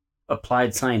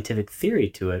applied scientific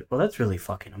theory to it, well, that's really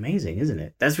fucking amazing, isn't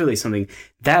it? That's really something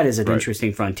that is an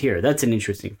interesting frontier. That's an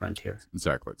interesting frontier.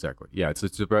 Exactly. Yeah, it's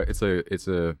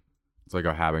like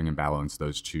a having and balance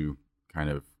those two kind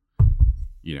of,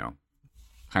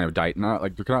 not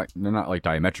like they're not like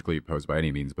diametrically opposed by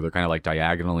any means, but they're kind of like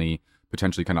diagonally,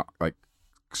 potentially kind of like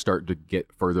start to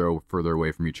get further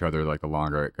away from each other like the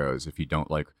longer it goes if you don't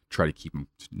like try to keep them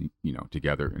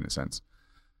together in a sense.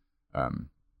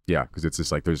 Because it's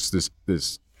just like there's this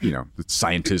the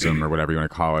scientism or whatever you want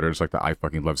to call it, or just like the I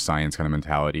fucking love science kind of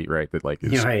mentality, right? That like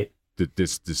is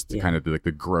kind of like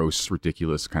the gross,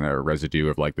 ridiculous kind of residue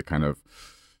of like the kind of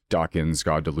Dawkins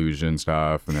God delusion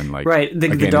stuff, and then like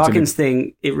the Dawkins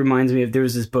thing. It reminds me of there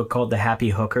was this book called The Happy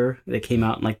Hooker that came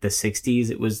out in like the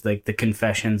 60s. It was like the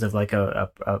confessions of like a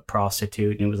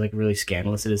prostitute, and it was like really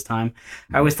scandalous at his time.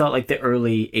 I always thought like the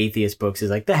early atheist books is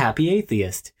like The Happy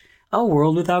Atheist, a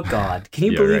world without God. Can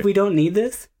you believe we don't need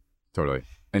this? Totally.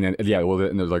 And then, and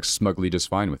they're like smugly just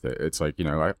fine with it. It's like,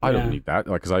 I don't need that,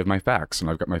 like, because I have my facts, and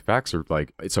I've got my facts are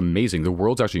like, it's amazing. The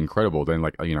world's actually incredible. Then,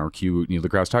 like, cue Neil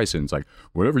deGrasse Tyson's like,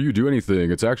 whenever you do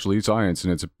anything, it's actually science,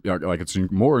 and it's like it's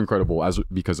more incredible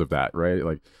because of that, right?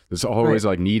 Like, there's always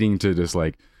like needing to just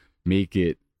like make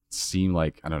it seem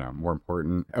like I don't know more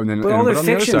important. And then, but all their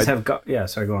fictions have got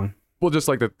sorry, go on. Well, just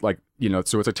like that, like,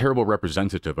 so it's a terrible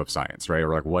representative of science, right?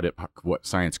 Or like what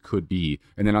science could be.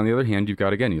 And then on the other hand, you've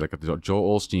got, again, you like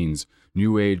Joel Osteen's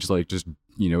New Age, like just,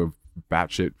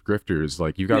 batshit grifters.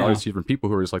 Like you've got all these different people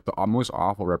who are just like the most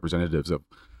awful representatives of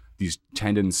these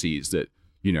tendencies that,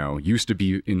 used to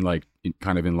be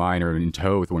kind of in line or in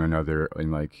tow with one another.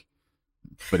 And like,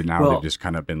 but now they've just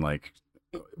kind of been like,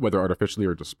 whether artificially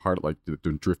or just part, like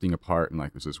drifting apart. And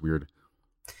like, there's this weird,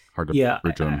 hard to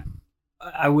bridge them.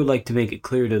 I would like to make it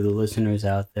clear to the listeners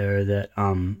out there that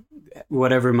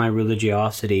whatever my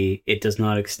religiosity, it does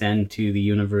not extend to the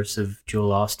universe of Joel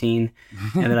Osteen,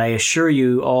 and that I assure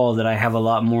you all that I have a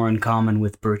lot more in common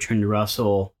with Bertrand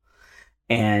Russell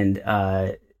and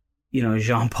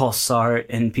Jean-Paul Sartre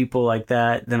and people like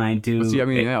that than I do with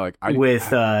Joel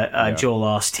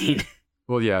Osteen.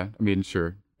 Well, yeah, I mean,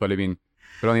 sure, but on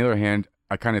the other hand,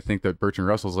 I kind of think that Bertrand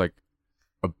Russell's like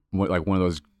one of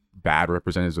those bad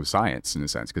representatives of science in a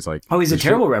sense, because like he's a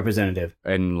terrible representative,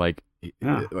 and like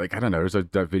I don't know, there's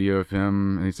that video of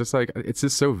him and he's just like, it's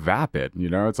just so vapid,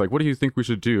 it's like, what do you think we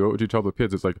should do? What would you tell the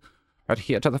kids? It's like,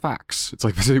 adhere to the facts. It's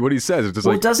like what he says. It's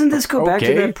just doesn't this go back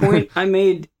to that point I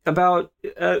made about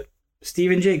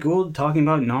Stephen Jay Gould talking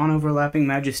about non-overlapping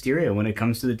magisteria when it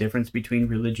comes to the difference between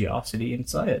religiosity and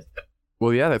science?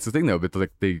 Well, yeah, that's the thing though, but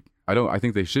like I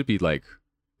think they should be like,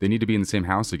 they need to be in the same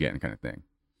house again kind of thing.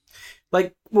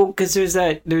 Like, well, because there's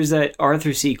that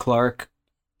Arthur C. Clarke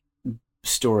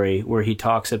story where he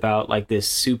talks about like this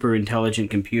super intelligent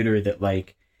computer that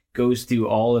like goes through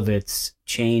all of its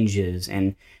changes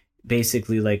and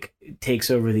basically like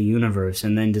takes over the universe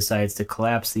and then decides to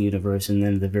collapse the universe, and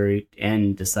then at the very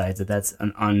end decides that that's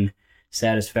an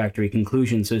unsatisfactory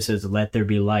conclusion, so it says let there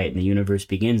be light and the universe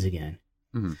begins again.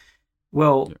 Mm-hmm.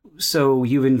 Well, so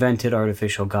you've invented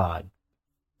artificial God.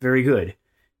 Very good.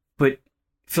 But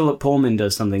Philip Pullman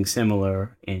does something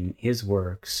similar in his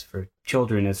works for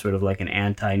children as sort of like an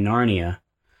anti-Narnia.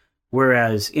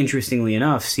 Whereas, interestingly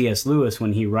enough, C.S. Lewis,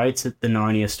 when he writes the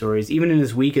Narnia stories, even in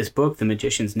his weakest book, The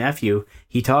Magician's Nephew,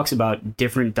 he talks about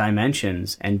different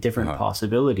dimensions and different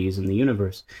possibilities in the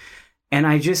universe. And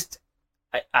I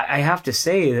have to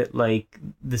say that, like,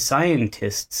 the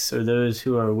scientists or those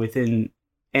who are within...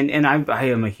 And I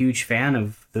am a huge fan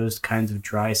of those kinds of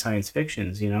dry science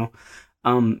fictions, you know?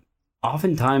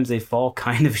 Oftentimes they fall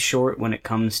kind of short when it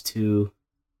comes to...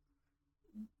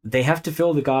 They have to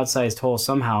fill the God-sized hole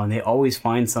somehow, and they always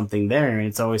find something there, and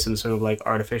it's always some sort of like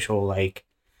artificial, like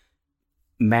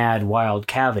mad, wild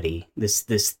cavity. This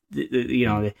you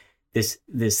know, this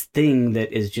thing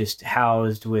that is just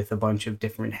housed with a bunch of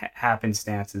different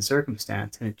happenstance and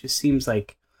circumstance, and it just seems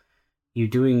like you're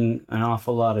doing an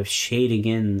awful lot of shading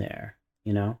in there,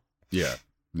 you know? Yeah,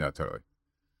 no, totally.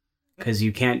 Because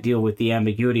you can't deal with the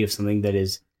ambiguity of something that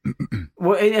is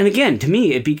well, and again, to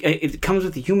me, it comes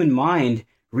with the human mind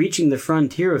reaching the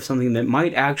frontier of something that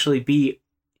might actually be,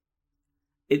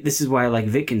 this is why I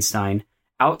like Wittgenstein,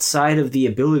 outside of the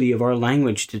ability of our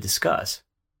language to discuss.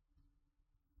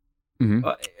 Mm-hmm.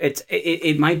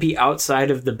 It might be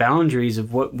outside of the boundaries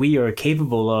of what we are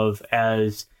capable of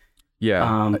as...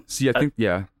 Yeah, see, I think,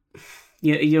 yeah.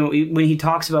 You know, when he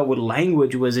talks about what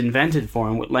language was invented for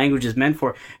and what language is meant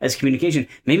for as communication,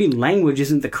 maybe language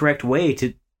isn't the correct way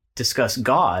to discuss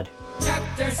God.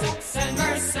 Chapter 6 and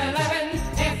verse 11.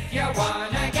 If you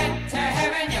wanna get to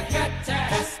heaven, you've got to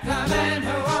ask the man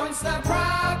who owns the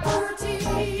property.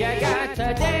 You got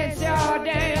to dance your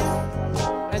dance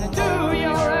and do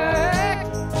your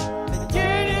act and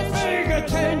get his big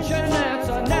attention. That's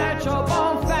a natural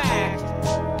born fact.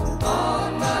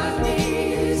 On my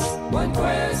knees, one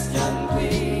question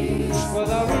please. Will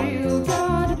the real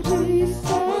God please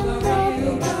say? Will the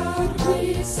real God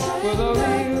please say? Will the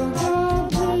real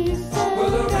God please say? Will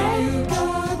the real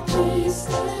God please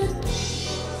say?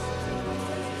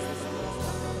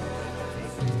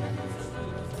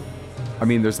 I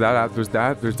mean, there's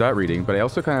that reading, but I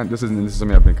also kind of, this is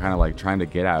something I've been kind of like trying to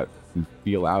get at and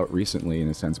feel out recently in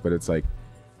a sense, but it's like,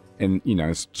 and you know,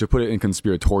 it's, to put it in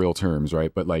conspiratorial terms,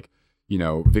 right? But like, you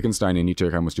know, Wittgenstein and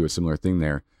Nietzsche almost do a similar thing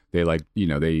there. They like, you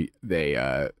know, they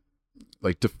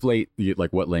like deflate the,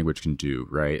 like what language can do,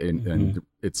 right? And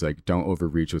it's like, don't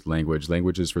overreach with language.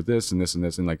 Language is for this and this and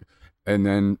this and like,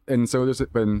 and so there's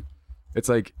been, it's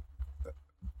like,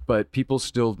 but people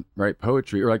still write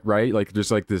poetry or like write like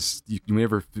there's like this, you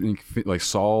never like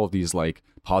solve these like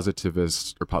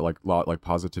positivist or like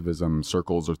positivism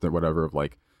circles or whatever of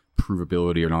like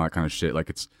provability and all that kind of shit. Like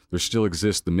it's, there still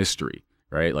exists the mystery,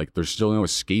 right? Like there's still no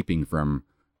escaping from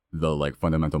the like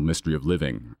fundamental mystery of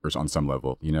living, or on some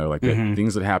level, you know, like the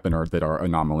things that happen that are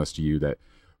anomalous to you that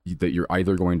you're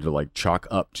either going to like chalk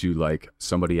up to like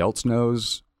somebody else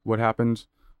knows what happened.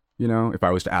 You know, if I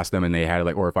was to ask them and they had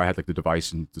like, or if I had like the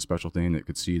device and the special thing that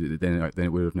could see that, then it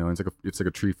would have known. It's like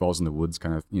a tree falls in the woods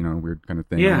kind of, you know, weird kind of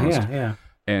thing. Yeah, almost. yeah.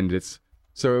 And it's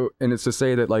to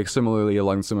say that like similarly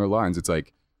along similar lines, it's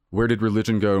like, where did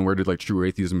religion go and where did like true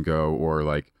atheism go, or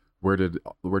like where did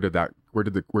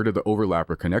the overlap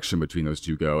or connection between those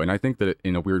two go? And I think that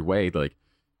in a weird way, like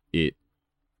it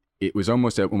was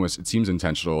almost it seems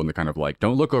intentional in the kind of like,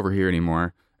 don't look over here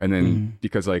anymore. And then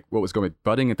because like what was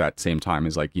budding at that same time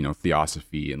is like, you know,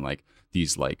 theosophy and like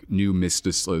these like new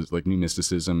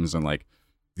mysticisms and like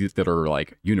that are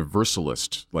like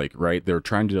universalist, like, right? They're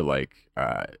trying to like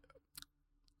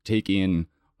take in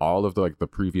all of the like the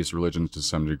previous religions to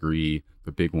some degree,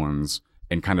 the big ones,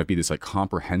 and kind of be this like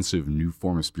comprehensive new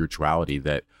form of spirituality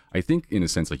that I think in a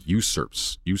sense like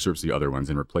usurps the other ones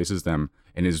and replaces them,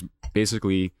 and is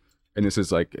basically, and this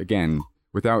is like, again,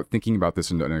 without thinking about this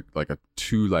in like a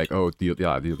too like, oh,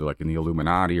 like in the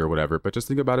Illuminati or whatever, but just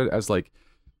think about it as like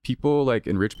people like,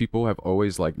 and rich people have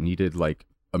always like needed like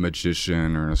a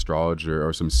magician or an astrologer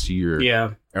or some seer,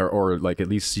 Yeah. or like at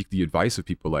least seek the advice of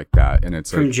people like that. And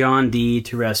it's From like, John Dee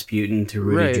to Rasputin to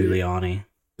Rudy Right. Giuliani.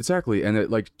 exactly. And it,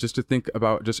 like, just to think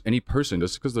about just any person,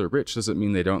 just because they're rich doesn't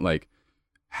mean they don't like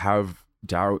have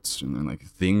doubts and like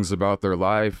things about their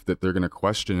life that they're going to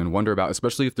question and wonder about,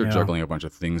 especially if they're juggling a bunch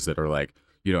of things that are like,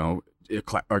 you know,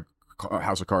 a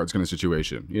house of cards kind of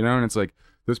situation, you know? And it's like,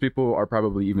 those people are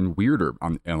probably even weirder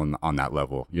on that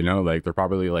level, you know, like they're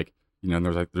probably like, you know,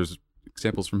 and there's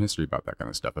examples from history about that kind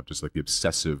of stuff, of just like the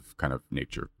obsessive kind of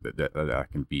nature that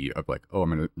can be of like, oh,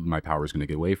 my power is going to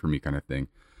get away from me kind of thing.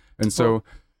 And so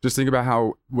just think about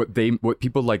how what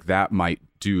people like that might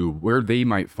do, where they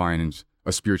might find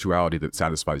a spirituality that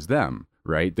satisfies them,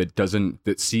 right?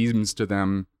 That seems to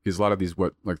them, because a lot of these,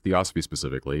 like Theosophy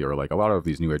specifically, or like a lot of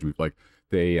these New Age movies, like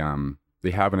they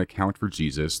have an account for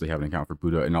Jesus, they have an account for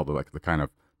Buddha and all the like the kind of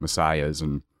messiahs,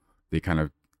 and they kind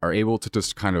of are able to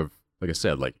just kind of, like I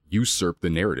said, like usurp the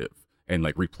narrative and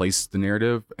like replace the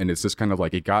narrative. And it's just kind of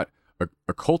like it got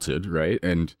occulted, right?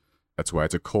 And that's why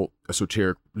it's occult,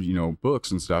 esoteric, you know, books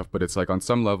and stuff. But it's like on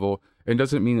some level, it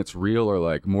doesn't mean it's real or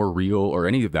like more real or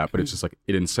any of that. But it's just like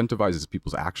it incentivizes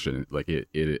people's action. Like it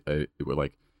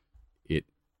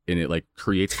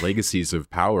creates legacies of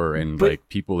power and like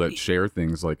people that share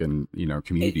things like in, you know,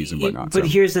 communities and whatnot. But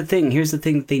here's the thing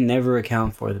that they never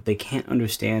account for, that they can't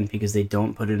understand because they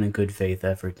don't put in a good faith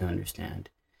effort to understand,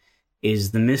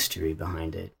 is the mystery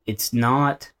behind it. It's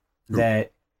not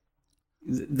that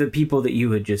the people that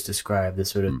you had just described, the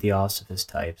sort of theosophist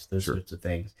types, those sorts of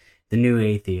things, the new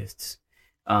atheists,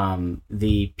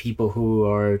 the people who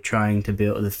are trying to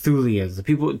build, the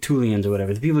Thulians or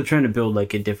whatever, the people who are trying to build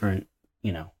like a different,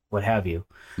 you know, what have you.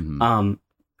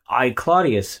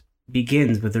 Claudius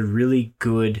begins with a really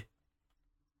good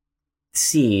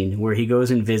scene where he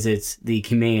goes and visits the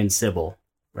Cumaean Sibyl,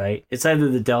 right? It's either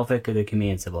the Delphic or the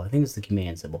Cumaean Sibyl. I think it's the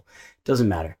Cumaean Sibyl. Doesn't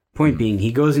matter. Point being,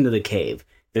 he goes into the cave.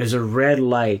 There's a red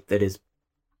light that is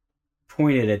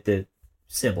pointed at the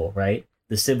Sibyl, right?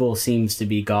 The Sibyl seems to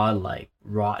be godlike,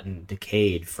 rotten,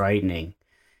 decayed, frightening,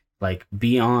 like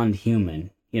beyond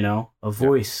human. You know, a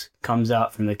voice comes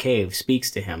out from the cave,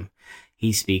 speaks to him.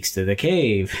 He speaks to the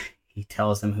cave. He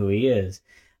tells them who he is.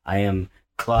 I am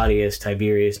Claudius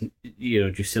Tiberius, you know,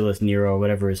 Drusillus Nero,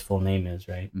 whatever his full name is,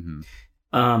 right?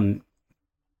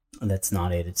 That's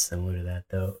not it. It's similar to that,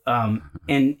 though.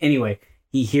 And anyway,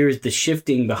 he hears the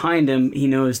shifting behind him. He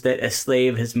knows that a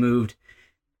slave has moved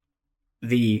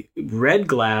the red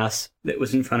glass that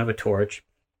was in front of a torch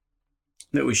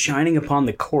that was shining upon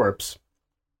the corpse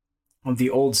of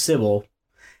the old Sibyl,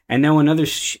 and now another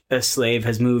slave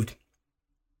has moved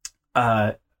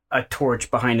a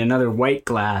torch behind another white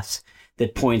glass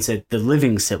that points at the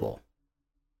living Sibyl.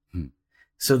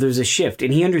 So there's a shift,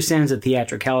 and he understands the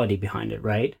theatricality behind it,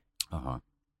 right?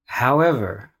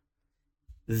 However,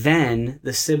 then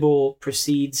the Sibyl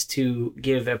proceeds to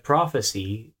give a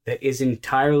prophecy that is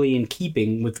entirely in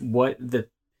keeping with what the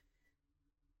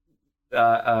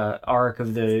arc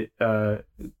of the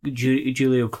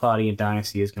Julio-Claudian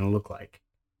dynasty is going to look like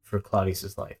for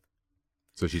Claudius's life.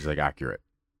 So she's like accurate.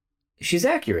 She's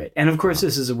accurate. And of course,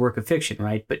 this is a work of fiction,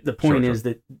 right? But the point is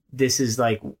that this is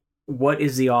like, what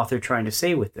is the author trying to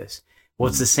say with this? Well,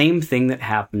 it's the same thing that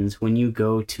happens when you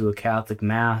go to a Catholic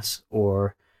mass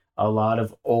or a lot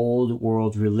of old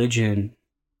world religious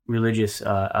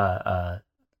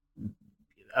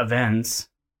events.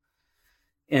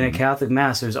 In a Catholic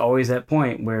mass, there's always that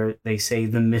point where they say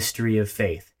the mystery of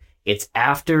faith. It's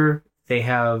after they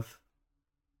have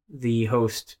the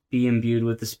host be imbued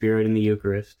with the Spirit in the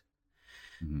Eucharist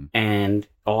and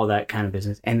all that kind of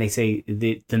business. And they say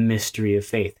the mystery of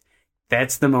faith.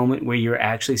 That's the moment where you're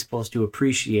actually supposed to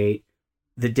appreciate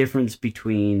the difference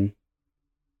between,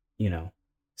 you know,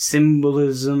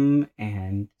 symbolism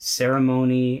and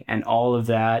ceremony and all of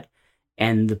that,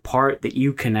 and the part that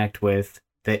you connect with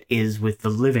that is with the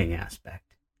living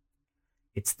aspect.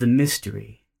 It's the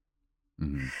mystery.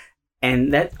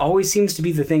 And that always seems to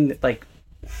be the thing that, like,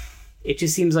 it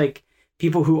just seems like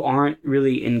people who aren't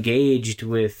really engaged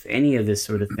with any of this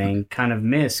sort of thing kind of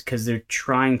miss, because they're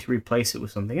trying to replace it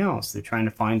with something else. They're trying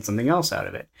to find something else out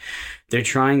of it. They're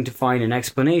trying to find an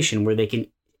explanation where they can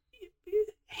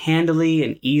handily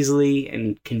and easily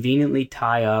and conveniently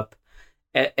tie up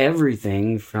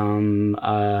everything from,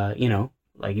 you know,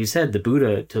 like you said, the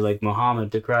Buddha to like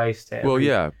Muhammad to Christ. Well,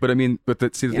 yeah, but I mean, but the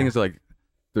thing is, like,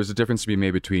 there's a difference to be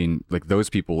made between like those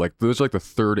people, like those are like the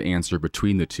third answer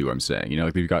between the two. I'm saying, you know,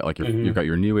 like you've got like you've got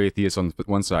your new atheists on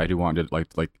one side who wanted like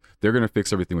they're going to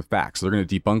fix everything with facts. They're going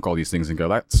to debunk all these things and go,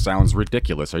 that sounds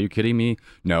ridiculous. Are you kidding me?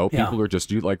 No, people are just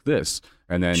do like this.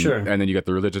 And then and then you got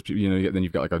the religious, you know, then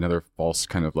you've got like another false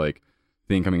kind of like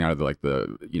thing coming out of the, like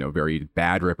the, you know, very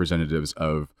bad representatives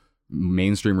of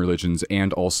mainstream religions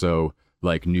and also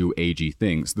like new agey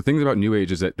things. The things about new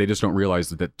age is that they just don't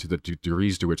realize that to the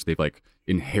degrees to which they've like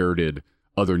inherited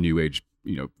other new age,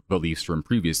 you know, beliefs from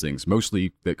previous things,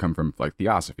 mostly that come from like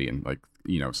theosophy and like,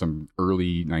 you know, some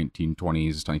early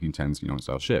 1920s, 1910s, you know,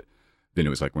 style shit. Then it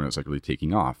was like when it was like really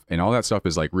taking off, and all that stuff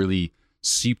is like really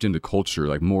seeped into culture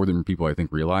like more than people I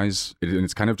think realize. And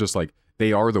it's kind of just like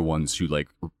they are the ones who like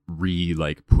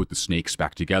put the snakes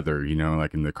back together, you know,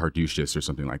 like in the Carduceus or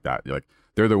something like that. Like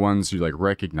they're the ones who like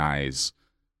recognize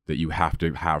that you have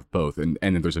to have both, and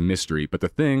then there's a mystery. But the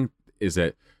thing is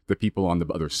that the people on the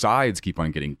other sides keep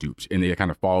on getting duped, and they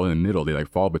kind of fall in the middle. They like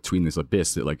fall between this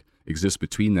abyss that like exists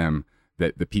between them,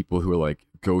 that the people who are like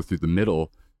go through the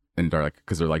middle and are like,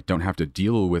 because they're like don't have to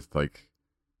deal with like,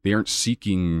 they aren't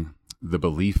seeking the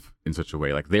belief in such a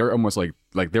way. Like they're almost like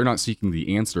they're not seeking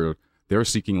the answer. They're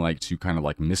seeking like to kind of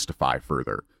like mystify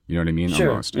further. You know what I mean? Sure.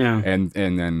 Almost. Yeah. And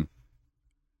then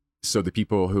so the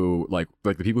people who like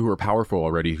the people who are powerful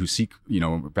already, who seek, you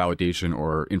know, validation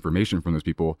or information from those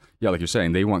people, yeah, like you're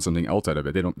saying, they want something else out of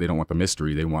it. They don't want the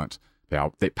mystery. They want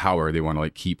power. They want to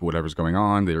like keep whatever's going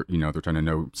on. They're, you know, they're trying to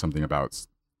know something about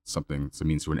something. It's a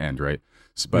means to an end, right?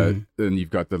 So, but then you've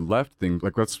got the left thing.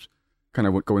 Like that's kind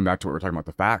of going back to what we're talking about,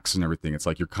 the facts and everything. It's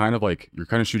like you're kind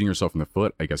of shooting yourself in the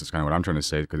foot, I guess is kind of what I'm trying to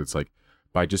say, because it's like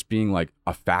by just being like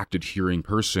a fact adhering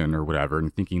person or whatever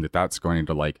and thinking that that's going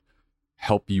to like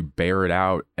help you bear it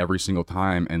out every single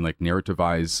time and like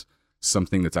narrativize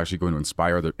something that's actually going to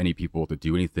inspire any people to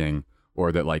do anything,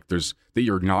 or that like that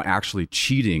you're not actually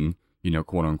cheating, you know,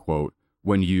 quote unquote,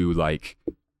 when you like,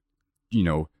 you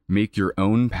know, make your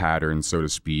own pattern, so to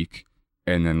speak,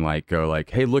 and then like go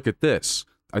like, hey, look at this.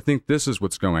 I think this is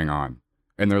what's going on.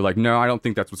 And they're like, no, I don't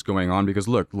think that's what's going on, because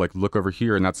look over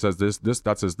here and that says this,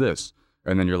 that says this.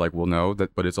 And then you're like, well, no,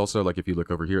 but it's also like, if you look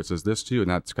over here, it says this too.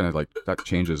 And that's kind of like, that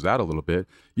changes that a little bit.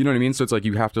 You know what I mean? So it's like,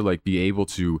 you have to like be able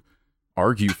to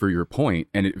argue for your point.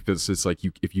 And it's like,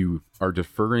 if you are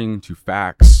deferring to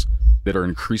facts that are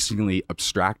increasingly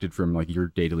abstracted from like your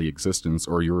daily existence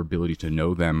or your ability to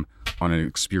know them on an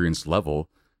experienced level,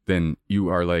 then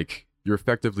you're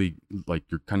effectively like,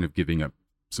 you're kind of giving up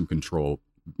some control,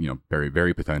 you know, very,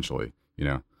 very potentially, you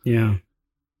know? Yeah.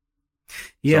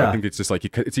 So I think it's just like,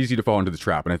 it's easy to fall into the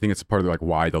trap. And I think it's part of like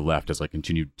why the left has like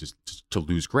continued just to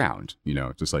lose ground, you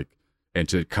know, just like, and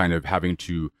to kind of having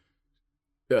to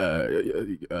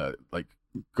like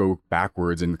go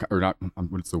backwards and, or not,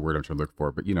 what's the word I'm trying to look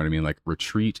for, but you know what I mean? Like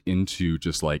retreat into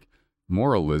just like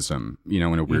moralism, you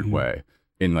know, in a weird way.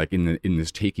 And like in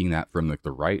this taking that from like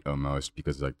the right almost,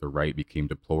 because like the right became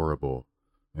deplorable,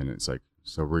 and it's like,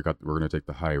 so we're going to take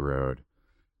the high road.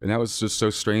 And that was just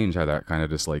so strange how that kind of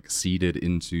just like seeded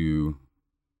into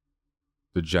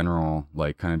the general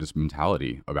like kind of just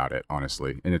mentality about it,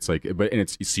 honestly. And it's like, and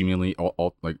it's seemingly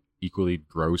all like equally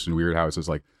gross and weird how it's just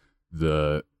like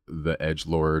the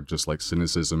edgelord, just like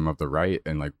cynicism of the right,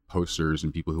 and like posters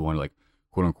and people who want to like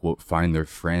quote unquote find their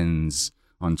friends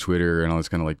on Twitter and all this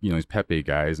kind of like, you know, these Pepe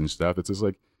guys and stuff. It's just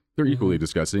like, they're equally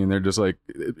disgusting, and they're just like,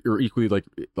 or equally like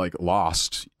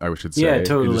lost, I should say. Yeah,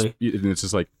 totally. And it's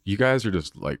just like, you guys are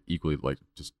just like equally like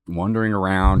just wandering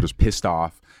around, just pissed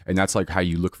off, and that's like how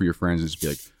you look for your friends, is just be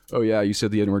like, oh yeah, you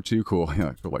said the N-word too, cool,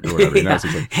 yeah, or whatever. You know, it's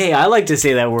like, hey, I like to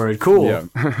say that word, cool.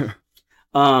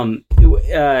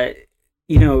 Yeah.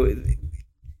 You know,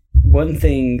 one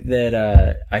thing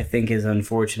that I think is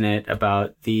unfortunate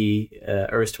about the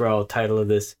erstwhile title of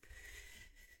this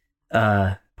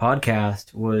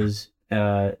podcast was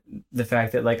the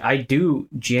fact that like I do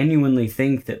genuinely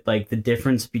think that like the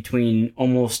difference between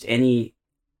almost any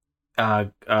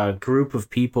group of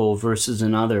people versus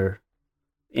another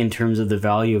in terms of the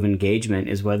value of engagement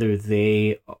is whether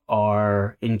they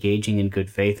are engaging in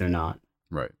good faith or not,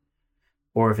 right,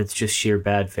 or if it's just sheer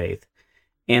bad faith.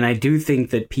 And I do think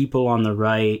that people on the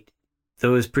right,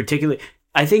 those particularly,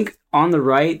 I think on the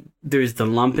right, there's the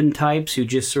lumpen types who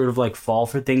just sort of like fall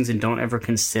for things and don't ever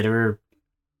consider,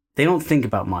 they don't think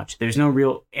about much. There's no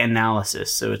real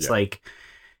analysis. So it's like,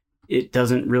 it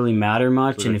doesn't really matter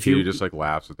much. So and if you just like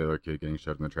laughs at the other kid getting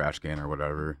shoved in the trash can or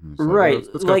whatever. Right.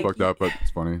 Like, it's kind of fucked up, but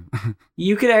it's funny.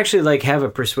 You could actually like have a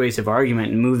persuasive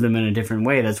argument and move them in a different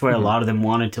way. That's why a lot of them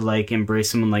wanted to like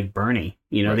embrace someone like Bernie.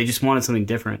 You know, they just wanted something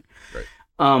different. Right.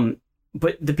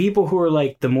 But the people who are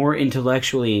like the more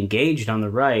intellectually engaged on the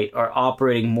right are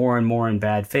operating more and more in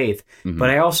bad faith. But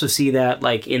I also see that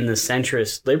like in the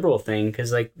centrist liberal thing,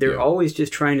 because like they're always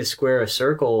just trying to square a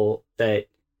circle that,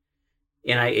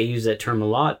 and I use that term a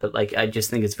lot, but like I just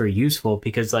think it's very useful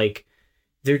because like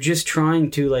they're just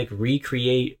trying to like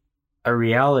recreate a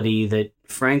reality that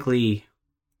frankly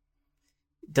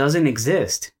doesn't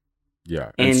exist.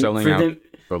 Yeah, and selling out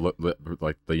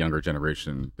like the younger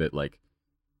generation that like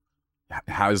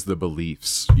has the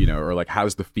beliefs, you know, or like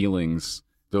has the feelings.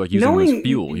 They're like using them as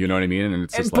fuel, you know what I mean? And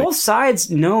it's just both sides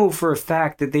know for a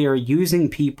fact that they are using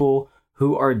people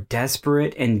who are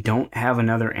desperate and don't have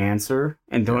another answer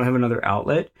and don't have another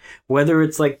outlet, whether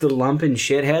it's like the lumpen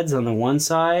shitheads on the one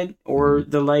side or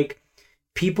the like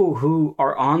people who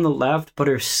are on the left but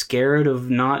are scared of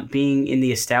not being in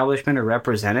the establishment or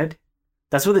represented.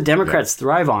 That's what the Democrats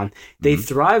thrive on. They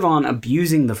thrive on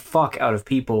abusing the fuck out of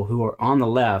people who are on the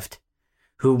left,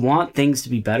 who want things to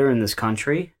be better in this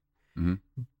country,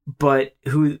 but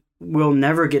who will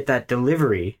never get that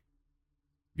delivery.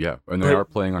 Yeah, and they are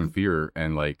playing on fear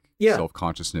and like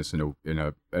self-consciousness in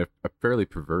a fairly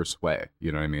perverse way.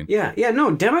 You know what I mean? Yeah.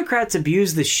 No, Democrats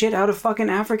abuse the shit out of fucking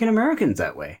African Americans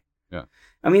that way. Yeah.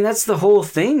 I mean, that's the whole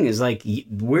thing. Is like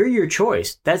we're your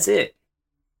choice. That's it.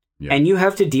 Yeah. And you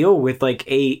have to deal with like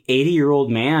a 80-year-old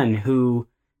man who,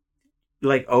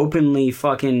 like, openly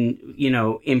fucking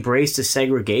embraced a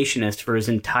segregationist for his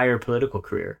entire political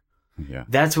career. Yeah.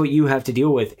 That's what you have to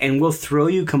deal with. And we'll throw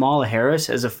you Kamala Harris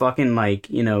as a fucking, like,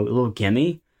 little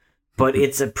gimme. But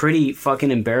it's a pretty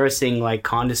fucking embarrassing, like,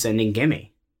 condescending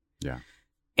gimme. Yeah.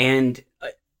 And,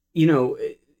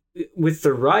 with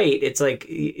the right, it's like,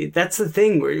 that's the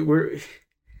thing. We're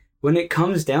when it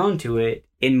comes down to it,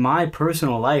 in my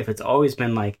personal life, it's always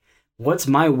been like, what's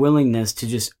my willingness to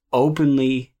just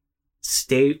openly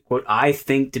state what I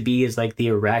think to be is like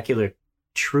the oracular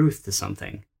truth to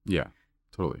something? Yeah.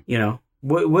 Totally.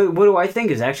 What do I think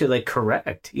is actually like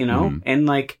correct, and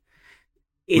like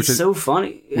it's so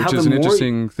funny. Which is an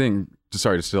interesting thing.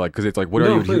 Sorry, just to like, because it's like, what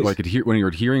are you like when you're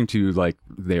adhering to like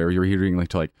you're adhering like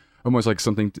to like almost like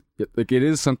something like it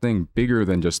is something bigger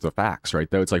than just the facts, right?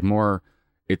 Though it's like more,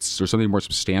 there's something more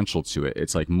substantial to it.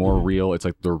 It's like more real. It's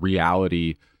like the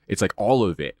reality. It's like all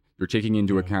of it. You're taking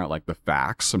into account like the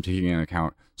facts. I'm taking into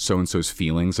account so and so's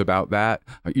feelings about that.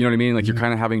 You know what I mean? Like you're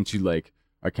kind of having to like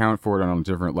account for it on a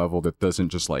different level that doesn't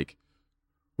just like,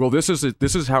 well, this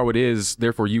is how it is,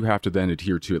 therefore you have to then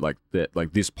adhere to it like that,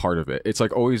 like this part of it. It's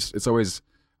like always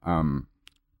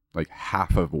like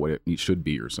half of what it should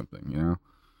be or something,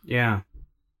 Yeah,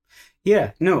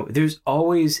 no, there's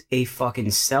always a fucking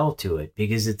sell to it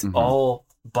because it's all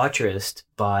buttressed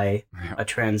by a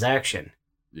transaction.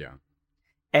 Yeah.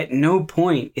 At no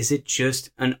point is it just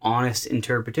an honest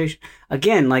interpretation.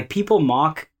 Again, like people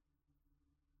mock,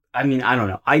 I mean, I don't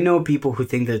know. I know people who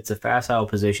think that it's a facile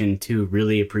position to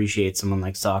really appreciate someone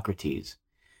like Socrates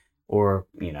or,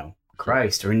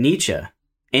 Christ or Nietzsche.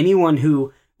 Anyone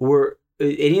who were,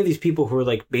 any of these people who are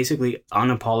like basically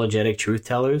unapologetic truth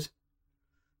tellers.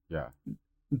 Yeah.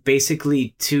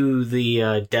 Basically to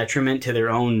the detriment to their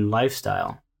own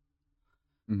lifestyle.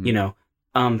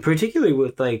 Particularly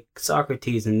with like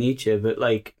Socrates and Nietzsche, but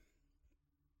like,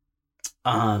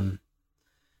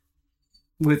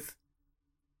 with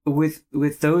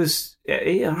those,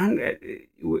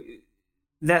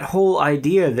 that whole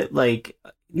idea that like,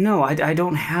 no, I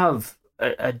don't have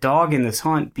a dog in this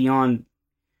hunt beyond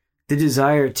the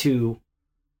desire to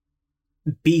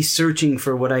be searching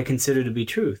for what I consider to be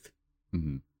truth.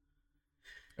 Mm-hmm.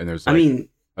 And there's, like,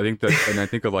 I think that, and I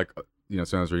think of like,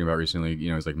 something I was reading about recently,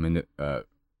 it's like,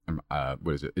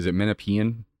 what is it? Is it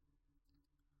Menippean?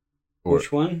 Or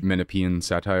which one? Menippean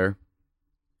satire.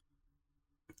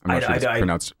 I'm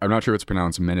not sure if it's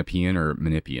pronounced Menippean or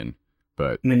Menippean,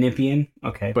 but Menippean.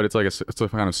 Okay. But it's like it's a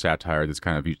kind of satire that's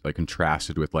kind of like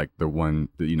contrasted with like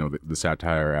the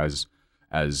satire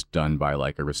as done by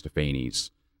like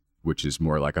Aristophanes, which is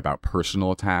more like about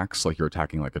personal attacks, like you're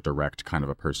attacking like a direct kind of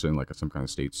a person, like some kind of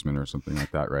statesman or something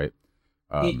like that, right?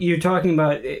 You're talking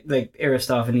about like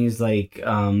Aristophanes, like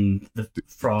the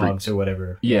frogs or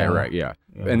whatever. Yeah, right. Yeah.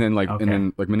 And then like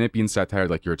Menippean satire,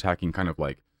 like you're attacking kind of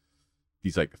like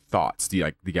these like thoughts,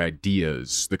 the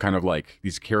ideas, the kind of like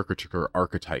these caricature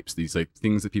archetypes, these like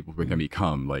things that people can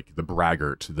become, like the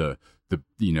braggart, the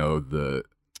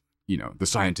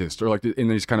scientist, or like in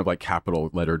these kind of like capital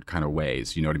lettered kind of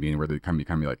ways, you know what I mean, where they kind of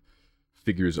become like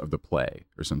figures of the play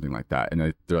or something like that, and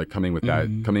they're like coming with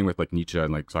like Nietzsche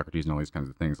and like Socrates and all these kinds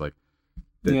of things, like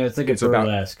it's like it's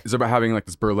burlesque. It's about having like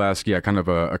this burlesque, kind of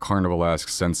a carnivalesque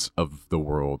sense of the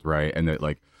world, right? And that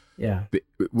like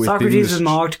Socrates was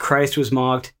mocked, Christ was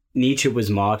mocked, Nietzsche was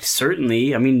mocked.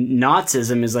 Certainly, I mean,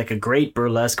 Nazism is like a great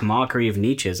burlesque mockery of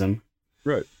Nietzscheism.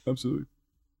 Right, absolutely.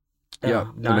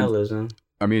 Nihilism.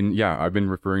 I mean, I've been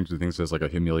referring to things as like a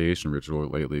humiliation ritual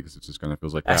lately because it just kind of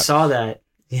feels like that. I saw that.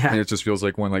 Yeah. And it just feels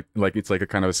like one like it's like a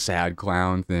kind of a sad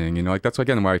clown thing, like that's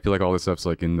again why I feel like all this stuff's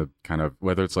like in the kind of,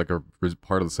 whether it's like a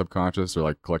part of the subconscious or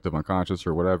like collective unconscious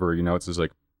or whatever, it's just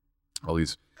like all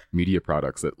these media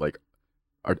products that like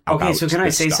are okay. So can I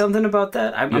say something about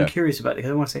that? I'm curious about it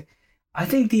because I want to say, I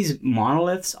think these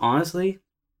monoliths, honestly,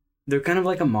 they're kind of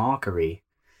like a mockery.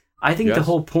 I think the Yes.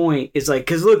 whole point is like,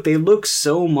 because look, they look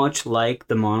so much like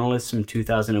the monoliths from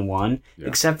 2001, Yeah.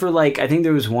 except for like, I think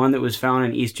there was one that was found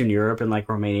in Eastern Europe and like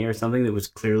Romania or something that was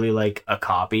clearly like a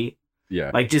copy.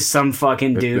 Yeah. Like just some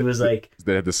fucking dude was like,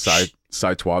 They had the Cy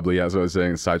Twombly, as I was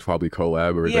saying, Cy Twombly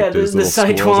collab. Where yeah, like, there's there's the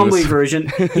little Cy squirrels in Twombly his-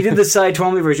 version. He did the Cy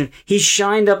Twombly version. He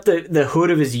shined up the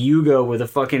hood of his Yugo with a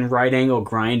fucking right angle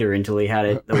grinder until he had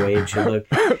it the way it should look.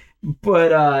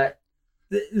 But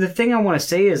the thing I want to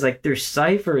say is like there's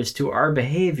ciphers to our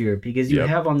behavior because you Yep.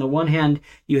 have on the one hand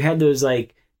you had those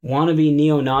like wannabe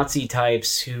neo-Nazi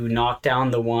types who knocked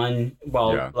down the one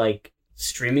while Yeah. like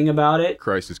streaming about it.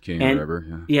 Christ is King, And- or whatever.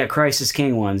 Yeah. Yeah, Crisis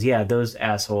King ones. Yeah, those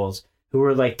assholes who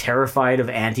were like terrified of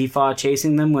Antifa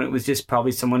chasing them when it was just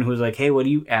probably someone who was like, "Hey, what are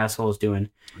you assholes doing?"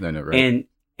 I know, right?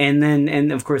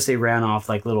 And of course they ran off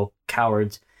like little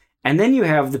cowards. And then you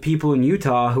have the people in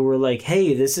Utah who were like,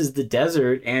 "Hey, this is the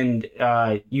desert, and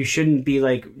you shouldn't be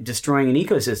like destroying an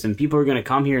ecosystem. People are going to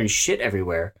come here and shit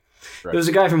everywhere." Right. There was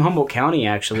a guy from Humboldt County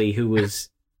actually who was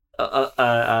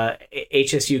a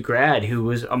HSU grad who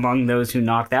was among those who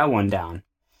knocked that one down.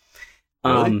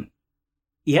 Really?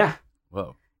 Yeah.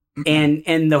 Whoa.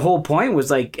 And the whole point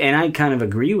was like, and I kind of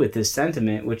agree with this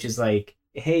sentiment, which is like,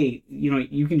 hey,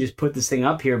 you can just put this thing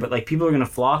up here, but like people are going to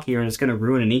flock here and it's going to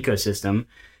ruin an ecosystem.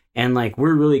 And like,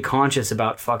 we're really conscious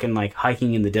about fucking like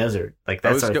hiking in the desert. Like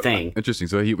that's our thing. Interesting.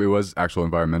 So it was actual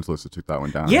environmentalists that took that one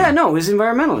down. Yeah, no, it was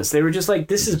environmentalists. They were just like,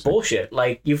 this is Interesting. bullshit.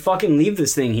 Like you fucking leave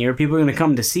this thing here. People are going to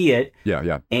come to see it.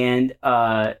 Yeah. And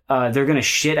they're going to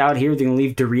shit out here. They're going to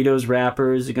leave Doritos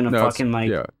wrappers. They're going to No, it's- fucking like,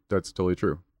 yeah, that's totally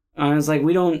true. it's like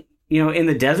we don't, in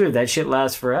the desert that shit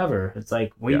lasts forever. It's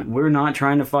like we're not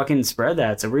trying to fucking spread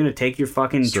that, so we're gonna take your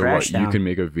fucking So trash what, down. you can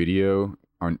make a video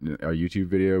on a YouTube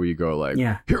video where you go like,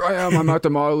 Yeah. here I am, I'm at the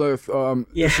monolith.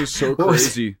 Yeah. This is so What was-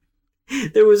 crazy.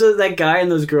 There was that guy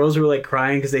and those girls who were like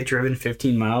crying because they driven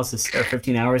 15 miles or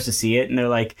 15 hours to see it, and they're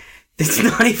like, it's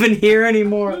not even here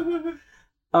anymore.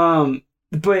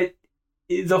 But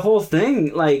the whole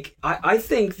thing, like, I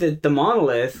think that the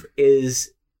monolith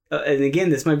is. And again,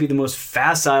 this might be the most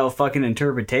facile fucking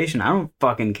interpretation. I don't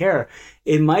fucking care.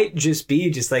 It might just be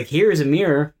just like, here's a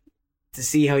mirror to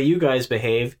see how you guys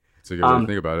behave. It's a good way to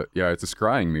think about it. Yeah, it's a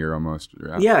scrying mirror almost.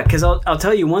 Yeah, because I'll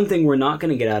tell you one thing we're not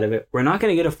going to get out of it. We're not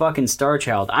going to get a fucking Star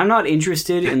Child. I'm not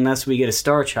interested unless we get a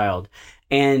Star Child.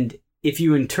 And if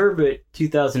you interpret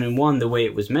 2001 the way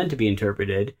it was meant to be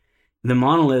interpreted, the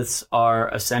monoliths are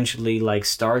essentially like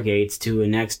stargates to a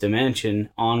next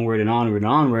dimension, onward and onward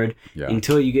and onward, Yeah.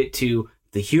 until you get to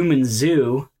the human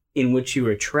zoo in which you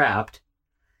are trapped,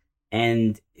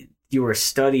 and you are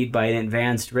studied by an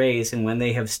advanced race. And when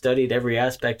they have studied every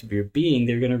aspect of your being,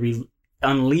 they're going to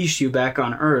unleash you back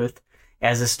on Earth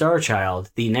as a Star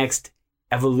Child, the next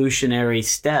evolutionary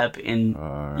step in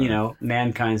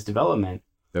mankind's development.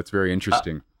 That's very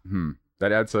interesting.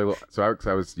 That adds a little. So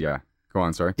I was Go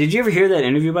on, sorry. Did you ever hear that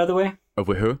interview, by the way?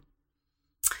 With who?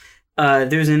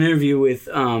 There's an interview with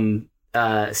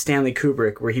Stanley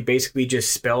Kubrick where he basically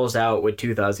just spells out what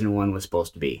 2001 was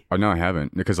supposed to be. Oh no, I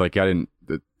haven't, because like I didn't.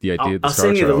 The idea. I'll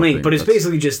send you the link, but it's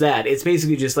basically just that. It's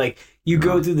basically just like you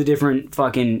go through the different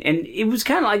fucking, and it was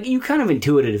kind of like you kind of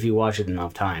intuit it if you watch it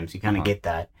enough times. You kind of get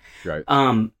that. Right.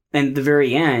 And at the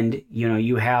very end,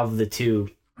 you have the two.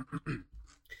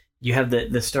 You have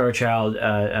the Star Child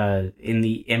in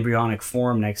the embryonic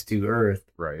form next to Earth.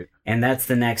 Right. And that's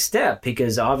the next step,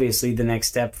 because obviously the next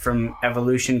step from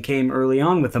evolution came early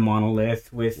on with the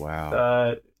monolith, with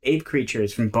ape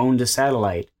creatures from bone to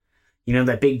satellite. You know,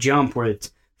 that big jump where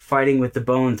it's fighting with the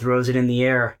bone, throws it in the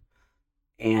air.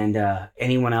 And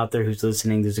anyone out there who's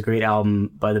listening, there's a great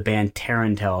album by the band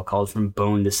Tarantel called From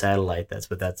Bone to Satellite. That's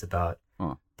what that's about.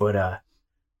 Huh. But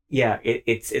yeah,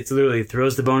 it's literally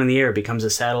throws the bone in the air, becomes a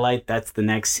satellite. That's the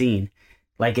next scene.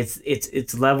 Like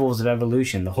it's levels of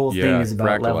evolution. The whole thing is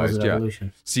about levels of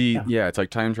evolution. See, it's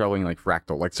like time traveling, like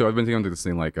fractal. Like, so I've been thinking of this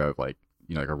thing like a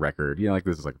record. Like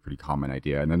this is like a pretty common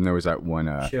idea. And then there was that one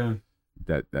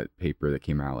that paper that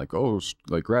came out like,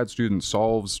 like grad student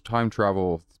solves time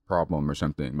travel problem or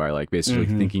something by like basically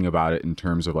thinking about it in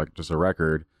terms of like just a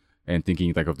record and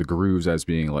thinking like of the grooves as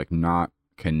being like not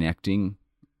connecting.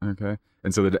 Okay.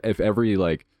 And so that if every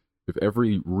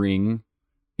ring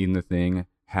in the thing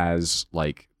has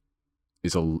I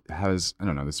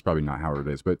don't know, this is probably not how it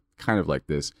is, but kind of like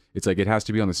this, it's like it has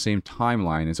to be on the same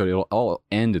timeline, and so it'll all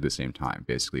end at the same time,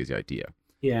 basically, is the idea.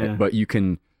 Yeah. But you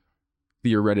can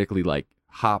theoretically like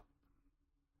hop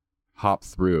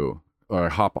through or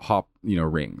hop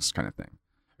rings kind of thing.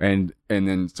 And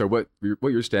then so what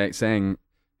you're saying,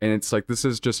 and it's like, this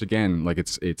is just, again, like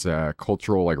it's a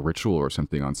cultural like ritual or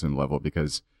something on some level,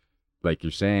 because like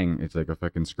you're saying, it's like a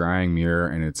fucking scrying mirror,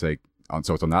 and it's like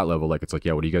so it's on that level. Like it's like,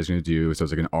 yeah, what are you guys gonna do? So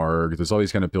it's like an arg. There's all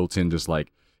these kind of built-in just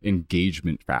like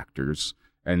engagement factors,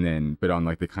 and then but on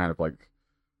like the kind of like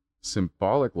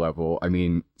symbolic level, I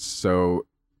mean, so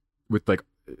with like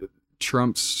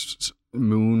Trump's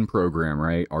moon program,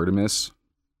 right, Artemis.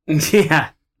 Yeah.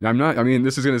 I'm not. I mean,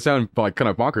 this is gonna sound like kind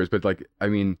of bonkers, but like, I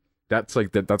mean, that's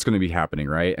like that's gonna be happening,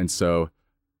 right? And so.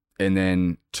 And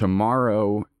then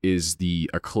tomorrow is the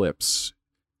eclipse,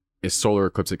 a solar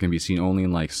eclipse that can be seen only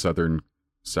in like South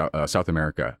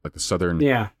America, like the southern,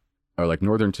 or like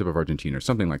northern tip of Argentina, or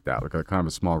something like that, like a kind of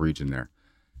a small region there.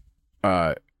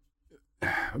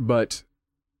 But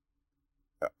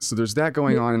so there's that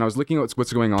going on, and I was looking at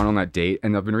what's going on that date,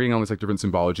 and I've been reading all this like different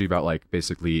symbology about like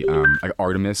basically like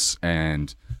Artemis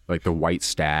and like the white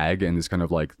stag, and this kind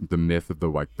of like the myth of the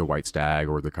white stag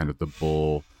or the kind of the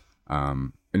bull.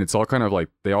 And it's all kind of like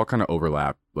they all kind of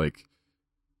overlap like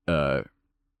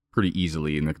pretty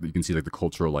easily, and like you can see like the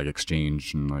cultural like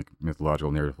exchange and like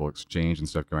mythological narrative exchange and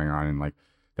stuff going on, and like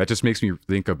that just makes me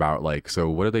think about like, so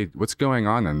what's going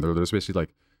on then? There's basically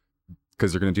like,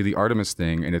 because they're going to do the Artemis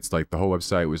thing, and it's like the whole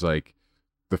website was like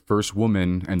the first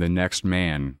woman and the next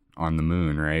man on the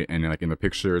moon, right? And like in the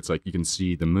picture it's like you can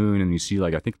see the moon and you see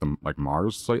like I think the like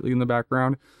Mars slightly in the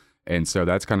background, and so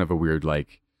that's kind of a weird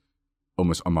like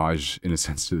almost homage in a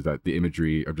sense to that the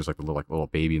imagery of just like the little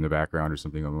baby in the background or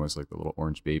something, almost like the little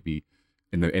orange baby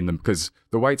in the because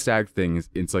the white stag thing is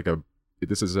it's like a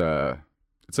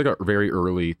very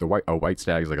early white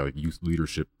stag is like a youth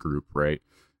leadership group, right?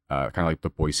 Kind of like the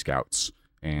Boy Scouts,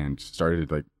 and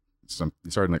started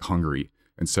in like Hungary,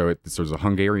 and so there's a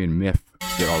Hungarian myth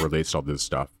that all relates to all this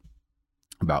stuff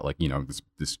about like, you know,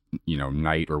 this you know,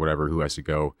 knight or whatever who has to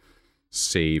go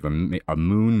save a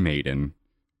moon maiden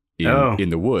in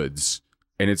the woods,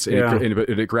 and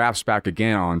it grafts back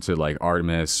again onto like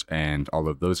Artemis and all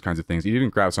of those kinds of things. It even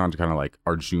grafts onto kind of like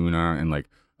Arjuna and like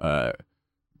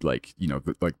you know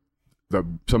the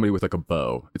somebody with like a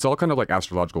bow. It's all kind of like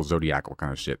astrological zodiacal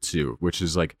kind of shit too, which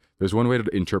is like there's one way to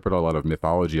interpret a lot of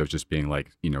mythology of just being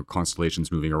like, you know,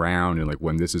 constellations moving around and like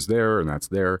when this is there and that's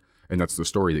the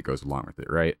story that goes along with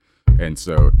it, right? And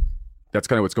so that's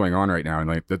kind of what's going on right now. And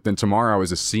like then tomorrow I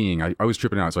was just seeing, I was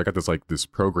tripping out. So I got this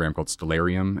program called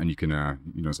Stellarium, and you can,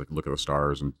 you know, it's like look at the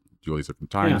stars and do all these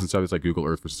different times and stuff. It's like Google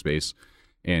Earth for space.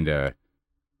 And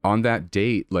on that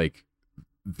date, like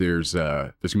there's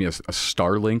gonna be a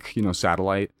Starlink, you know,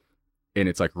 satellite. And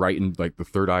it's like right in like the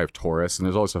third eye of Taurus. And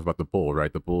there's all this stuff about the bull,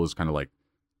 right? The bull is kind of like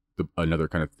another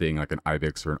kind of thing, like an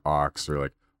ibex or an ox or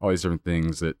like all these different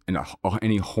things that, and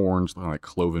any horns, like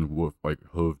cloven wolf, like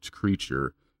hooved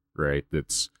creature, right?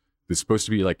 That's supposed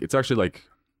to be like, it's actually like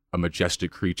a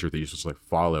majestic creature that you just like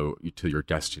follow to your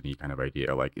destiny kind of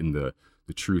idea, like in the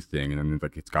true thing. And then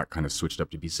like it's got kind of switched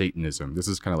up to be Satanism. This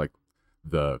is kind of like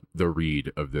the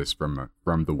read of this from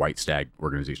the White Stag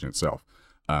organization itself.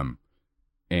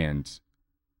 And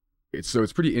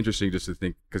it's pretty interesting just to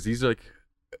think, because these are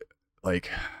like,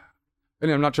 and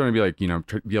I'm not trying to be like, you know,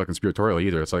 be like conspiratorial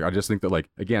either. It's like, I just think that like,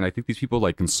 again, I think these people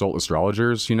like consult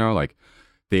astrologers, you know, like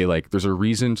they like, there's a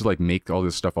reason to like make all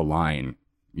this stuff align,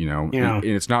 you know, and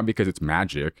it's not because it's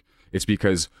magic. It's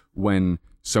because when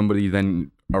somebody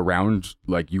then around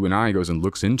like you and I goes and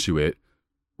looks into it,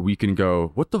 we can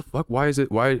go, what the fuck? Why is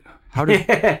it? Why? How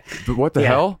did? What the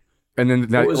hell? And then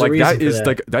that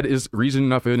like that is reason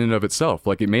enough in and of itself.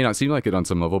 Like it may not seem like it on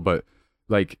some level, but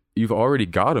like you've already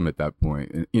got them at that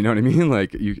point. You know what I mean?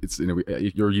 Like you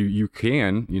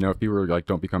can, you know, if people are like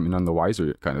don't become none the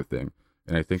wiser kind of thing.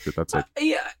 And I think that's like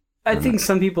I think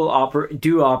some people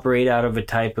operate out of a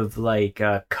type of like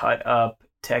cut up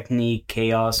technique,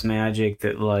 chaos magic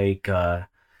that like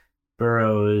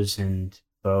Burroughs and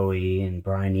Bowie and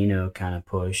Brian Eno kind of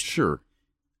pushed. Sure.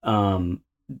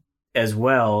 As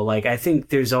well, like I think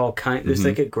there's all there's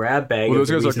like a grab bag. Well, those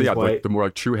guys are like the more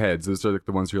like true heads. Those are like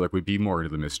the ones who are like would be more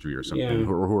into the mystery or something,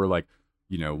 who are like,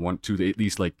 you know, want to at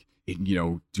least like, you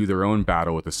know, do their own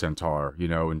battle with the centaur, you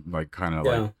know, and like kind of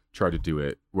like try to do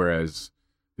it. Whereas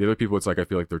the other people, it's like I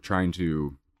feel like they're trying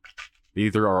to, they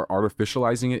either are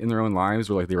artificializing it in their own lives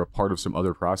or like they're a part of some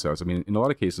other process. I mean, in a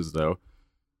lot of cases though,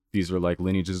 these are like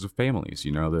lineages of families,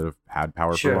 you know, that have had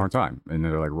power for a long time, and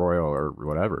they're like royal or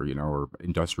whatever, you know, or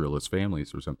industrialist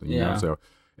families or something, you know. So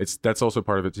that's also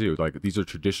part of it too. Like these are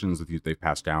traditions that they've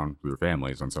passed down through their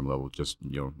families on some level, just,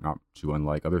 you know, not too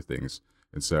unlike other things.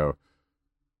 And so,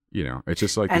 you know, it's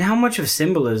just like, and how much of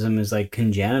symbolism is like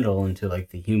congenital into like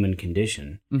the human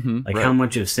condition? Like how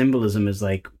much of symbolism is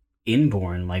like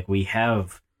inborn? Like we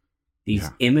have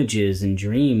these images and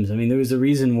dreams. I mean, there was a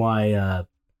reason why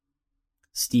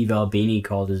Steve Albini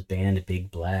called his band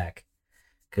Big Black,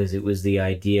 because it was the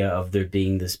idea of there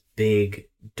being this big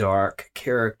dark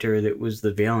character that was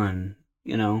the villain,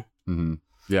 you know. Mm-hmm.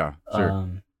 Yeah, sure.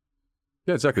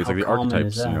 Yeah, exactly. It's like the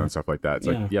archetypes, you know, and stuff like that. It's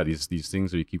like, yeah, these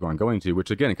things that you keep on going to,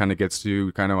 which again, it kind of gets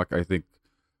to kind of like, I think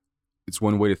it's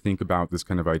one way to think about this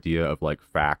kind of idea of like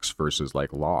facts versus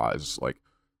like laws, like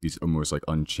these almost like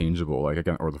unchangeable, like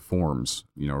again, or the forms,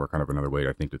 you know, or kind of another way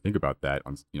I think to think about that,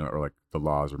 you know, or like the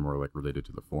laws are more like related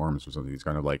to the forms or something. These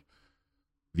kind of like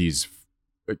these,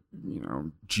 you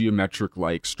know, geometric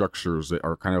like structures that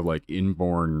are kind of like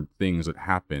inborn things that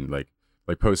happen. Like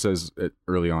Poe says it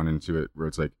early on into it, where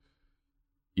it's like,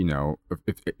 you know,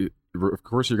 of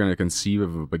course you're going to conceive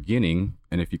of a beginning,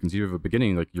 and if you conceive of a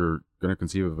beginning, like you're going to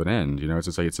conceive of an end. You know, it's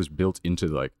just like it's just built into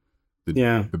like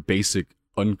the basic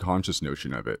unconscious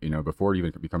notion of it. You know, before it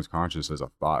even becomes conscious as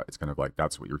a thought, it's kind of like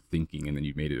that's what you're thinking, and then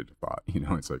you made it a thought. You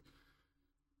know, it's like,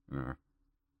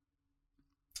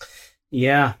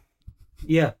 yeah,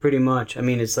 pretty much. I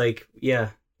mean, it's like, yeah,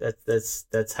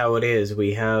 that's how it is.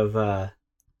 We have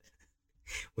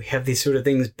these sort of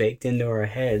things baked into our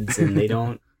heads, and they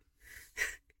don't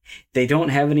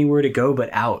have anywhere to go but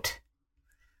out.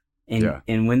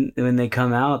 And when they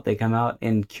come out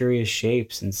in curious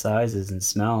shapes and sizes and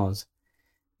smells,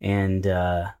 and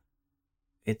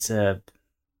it's a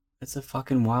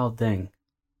fucking wild thing.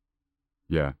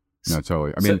 Yeah, no,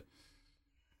 totally. I mean,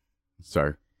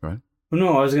 sorry, go ahead.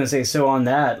 No, I was gonna say, so on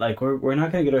that, like we're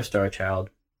not gonna get our Star Child,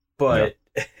 but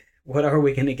what are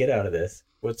we gonna get out of this?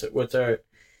 What's our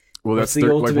that's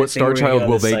like what Star Child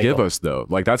will they give us though?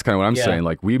 Like that's kind of what I'm saying.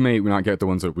 Like we may not get the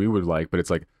ones that we would like, but it's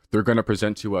like they're going to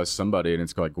present to us somebody, and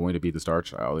it's like going to be the Star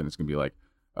Child, and it's going to be like,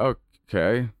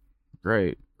 okay,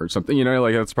 great, or something. You know,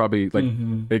 like that's probably like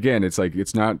again, it's like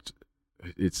it's not,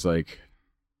 it's like.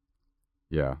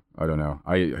 Yeah, I don't know.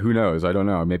 Who knows? I don't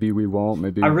know. Maybe we won't.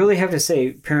 Maybe I really have to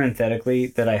say parenthetically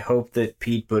that I hope that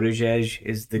Pete Buttigieg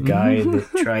is the guy that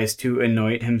tries to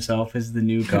anoint himself as the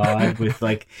new god with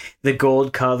like the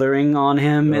gold coloring on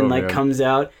him, and like comes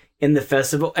out in the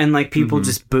festival, and like people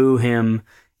just boo him,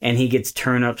 and he gets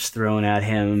turnips thrown at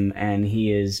him, and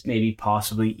he is maybe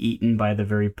possibly eaten by the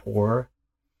very poor.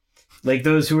 Like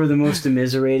those who are the most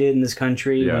immiserated in this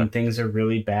country when things are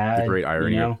really bad. The great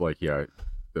irony of like,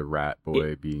 the rat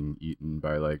boy being eaten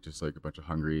by like just like a bunch of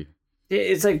hungry.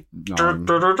 It's like gnawing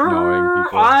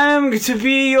I'm to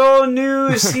be your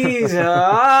new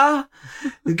Caesar.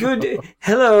 Good,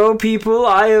 hello people.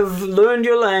 I have learned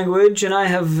your language, and I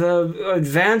have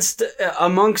advanced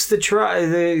amongst the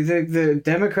the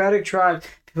Democratic tribe.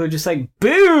 People are just like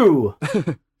boo.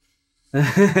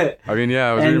 I mean,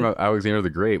 I was reading about Alexander the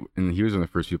Great, and he was one of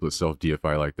the first people to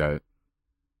self-deify like that.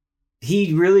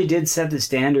 He really did set the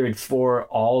standard for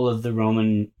all of the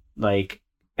Roman like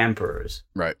emperors,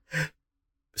 right?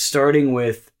 Starting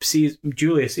with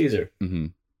Julius Caesar,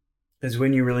 is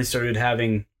when you really started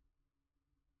having.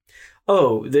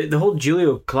 The whole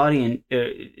Julio-Claudian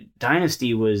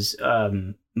dynasty was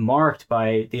marked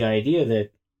by the idea that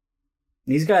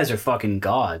these guys are fucking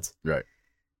gods, right?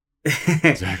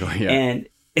 Exactly, yeah.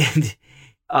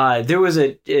 And there was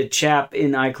a chap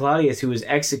in I Claudius who was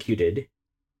executed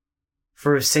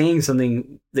for saying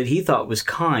something that he thought was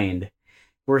kind,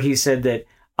 where he said that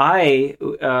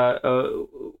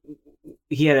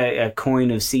he had a coin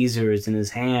of Caesar's in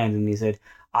his hand, and he said,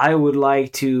 I would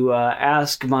like to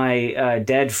ask my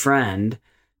dead friend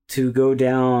to go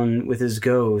down with his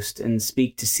ghost and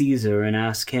speak to Caesar and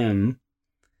ask him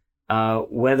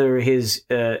whether he's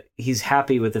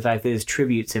happy with the fact that his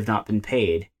tributes have not been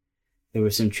paid. There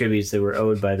were some tributes that were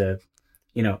owed by the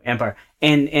empire.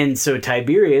 And so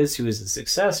Tiberius, who was the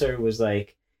successor, was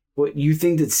like, what, you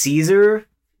think that Caesar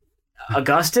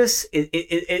Augustus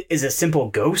is a simple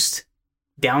ghost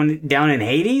down in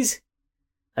Hades?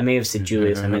 I may have said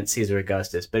Julius, I meant Caesar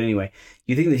Augustus. But anyway,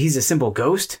 you think that he's a simple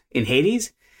ghost in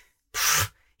Hades?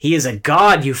 Pfft, he is a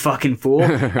god, you fucking fool.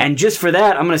 And just for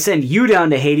that, I'm going to send you down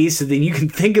to Hades so then you can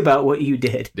think about what you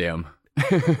did. Damn.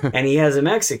 And he has him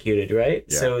executed, right?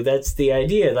 Yeah. So that's the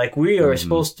idea. Like, we are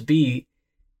supposed to be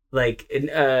like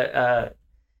it's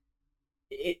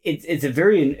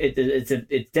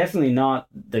definitely not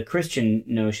the Christian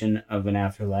notion of an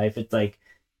afterlife. It's like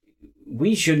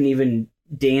we shouldn't even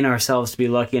deign ourselves to be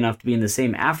lucky enough to be in the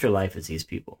same afterlife as these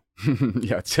people.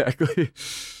 Yeah, exactly.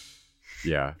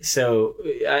 Yeah. So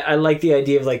I like the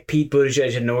idea of like Pete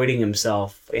Buttigieg anointing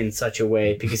himself in such a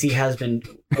way, because he has been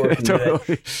working totally. with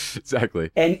it.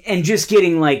 Exactly. And just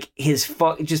getting like his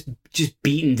just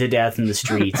beaten to death in the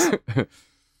streets.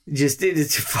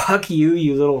 It's fuck you,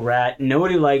 you little rat.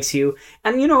 Nobody likes you.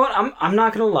 And you know what? I'm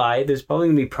not gonna lie. There's probably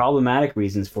gonna be problematic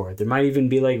reasons for it. There might even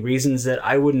be like reasons that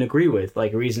I wouldn't agree with,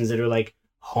 like reasons that are like,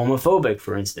 homophobic,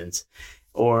 for instance,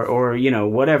 or you know,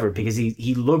 whatever, because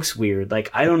he looks weird. Like,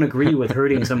 I don't agree with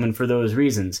hurting someone for those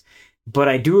reasons, but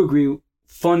I do agree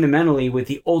fundamentally with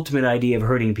the ultimate idea of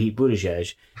hurting Pete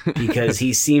Buttigieg, because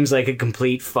he seems like a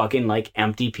complete fucking like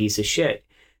empty piece of shit.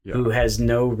 Yeah. Who has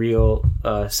no real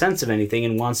sense of anything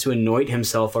and wants to anoint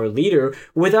himself our leader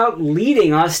without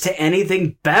leading us to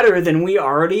anything better than we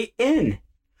already in.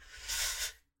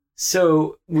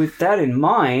 So with that in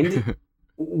mind,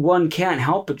 one can't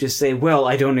help but just say, well,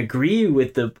 I don't agree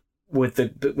with the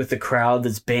crowd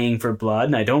that's baying for blood,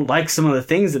 and I don't like some of the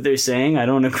things that they're saying. I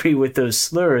don't agree with those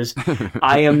slurs.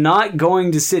 I am not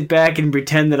going to sit back and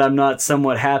pretend that I'm not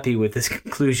somewhat happy with this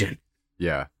conclusion.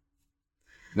 Yeah.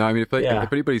 No, I mean, if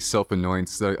anybody's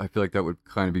self-anoints, I feel like that would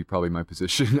kind of be probably my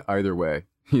position either way,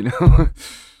 you know?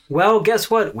 Well,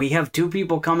 guess what? We have two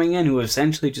people coming in who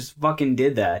essentially just fucking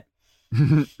did that.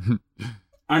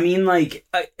 I mean, like,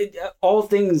 all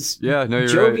things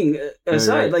joking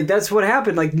aside, like, that's what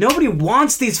happened. Like, nobody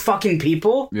wants these fucking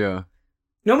people. Yeah.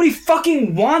 Nobody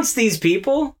fucking wants these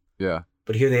people. Yeah.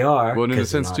 But here they are. Well, in a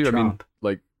sense, too, Trump. I mean,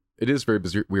 like, it is very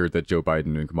weird that Joe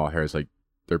Biden and Kamala Harris, like,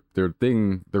 their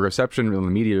thing, the reception in the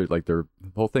media, like their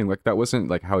whole thing, like that wasn't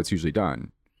like how it's usually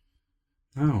done.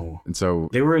 No. And so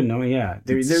they were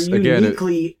they're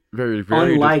uniquely very,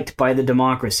 very unliked by the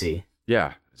democracy.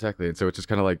 Yeah, exactly. And so it's just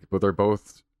kind of like, well, they're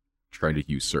both trying to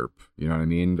usurp, you know what I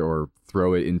mean, or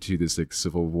throw it into this like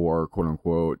civil war, quote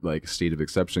unquote, like state of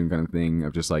exception kind of thing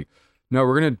of just like, no,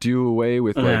 we're gonna do away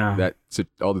with like that,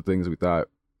 all the things we thought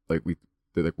like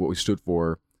what we stood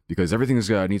for. Because everything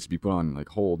needs to be put on like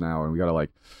hold now, and we gotta like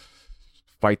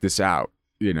fight this out,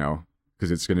 you know,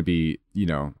 because it's gonna be, you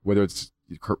know, whether it's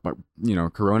you know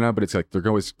Corona, but it's like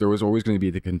there was always going to be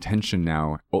the contention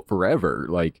now forever,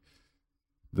 like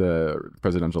the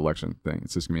presidential election thing.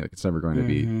 It's just gonna be like it's never going to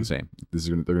be the same.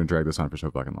 They're gonna drag this on for so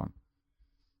fucking long.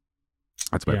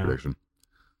 That's my prediction.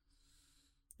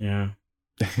 Yeah.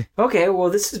 Okay, well,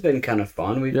 this has been kind of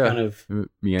fun. We've kind of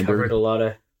covered a lot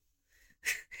of.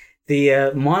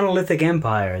 The monolithic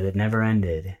empire that never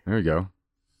ended. There you go.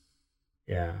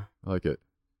 Yeah. I like it.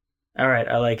 All right,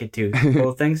 I like it too.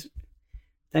 Well, thanks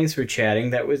for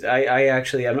chatting. That was I'm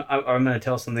going to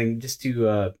tell something just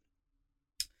to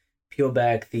peel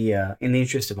back the in the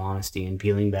interest of honesty and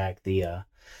peeling back the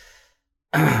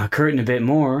curtain a bit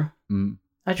more.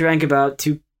 I drank about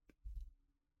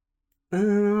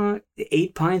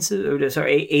 8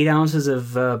 ounces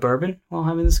of bourbon while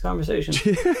having this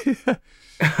conversation.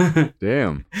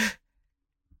 Damn.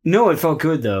 No, it felt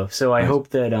good though. So I hope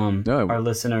that our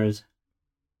listeners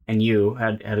and you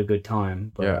had a good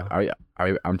time. But, yeah,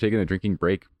 I'm taking a drinking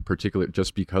break, particularly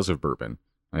just because of bourbon.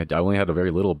 I only had a very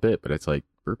little bit, but it's like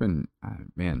bourbon,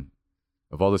 man.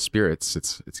 Of all the spirits,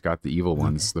 it's got the evil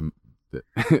ones.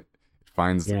 It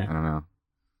finds. I don't know.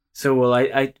 So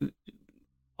I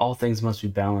all things must be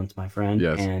balanced, my friend.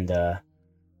 Yes. And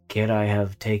kid, I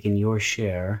have taken your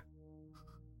share.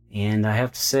 And I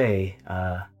have to say,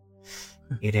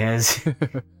 it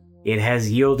has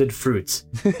yielded fruits.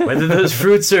 Whether those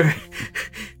fruits are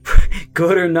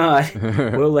good or not,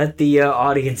 we'll let the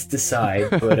audience decide.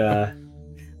 But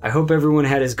I hope everyone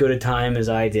had as good a time as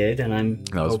I did, and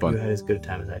I hope you had as good a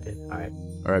time as I did. All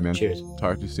right, man. Cheers.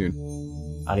 Talk to you soon.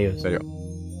 Adios. Adios.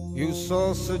 You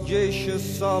saw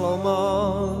sagacious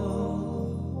Solomon.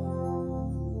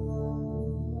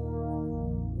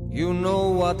 You know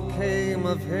what came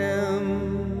of him.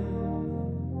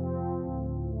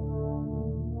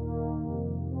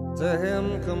 To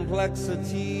him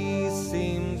complexity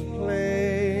seemed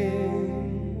plain.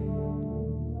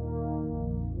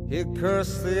 He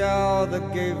cursed the hour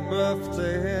that gave birth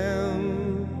to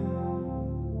him,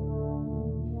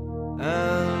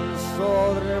 and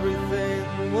saw that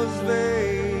everything was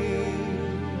vain.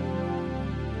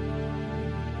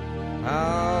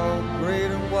 How great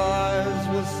and wise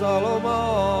was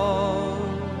Solomon.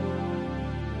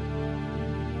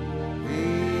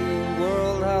 The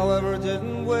world, however,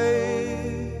 didn't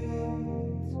wait,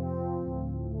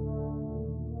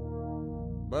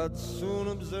 but soon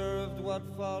observed what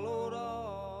followed on.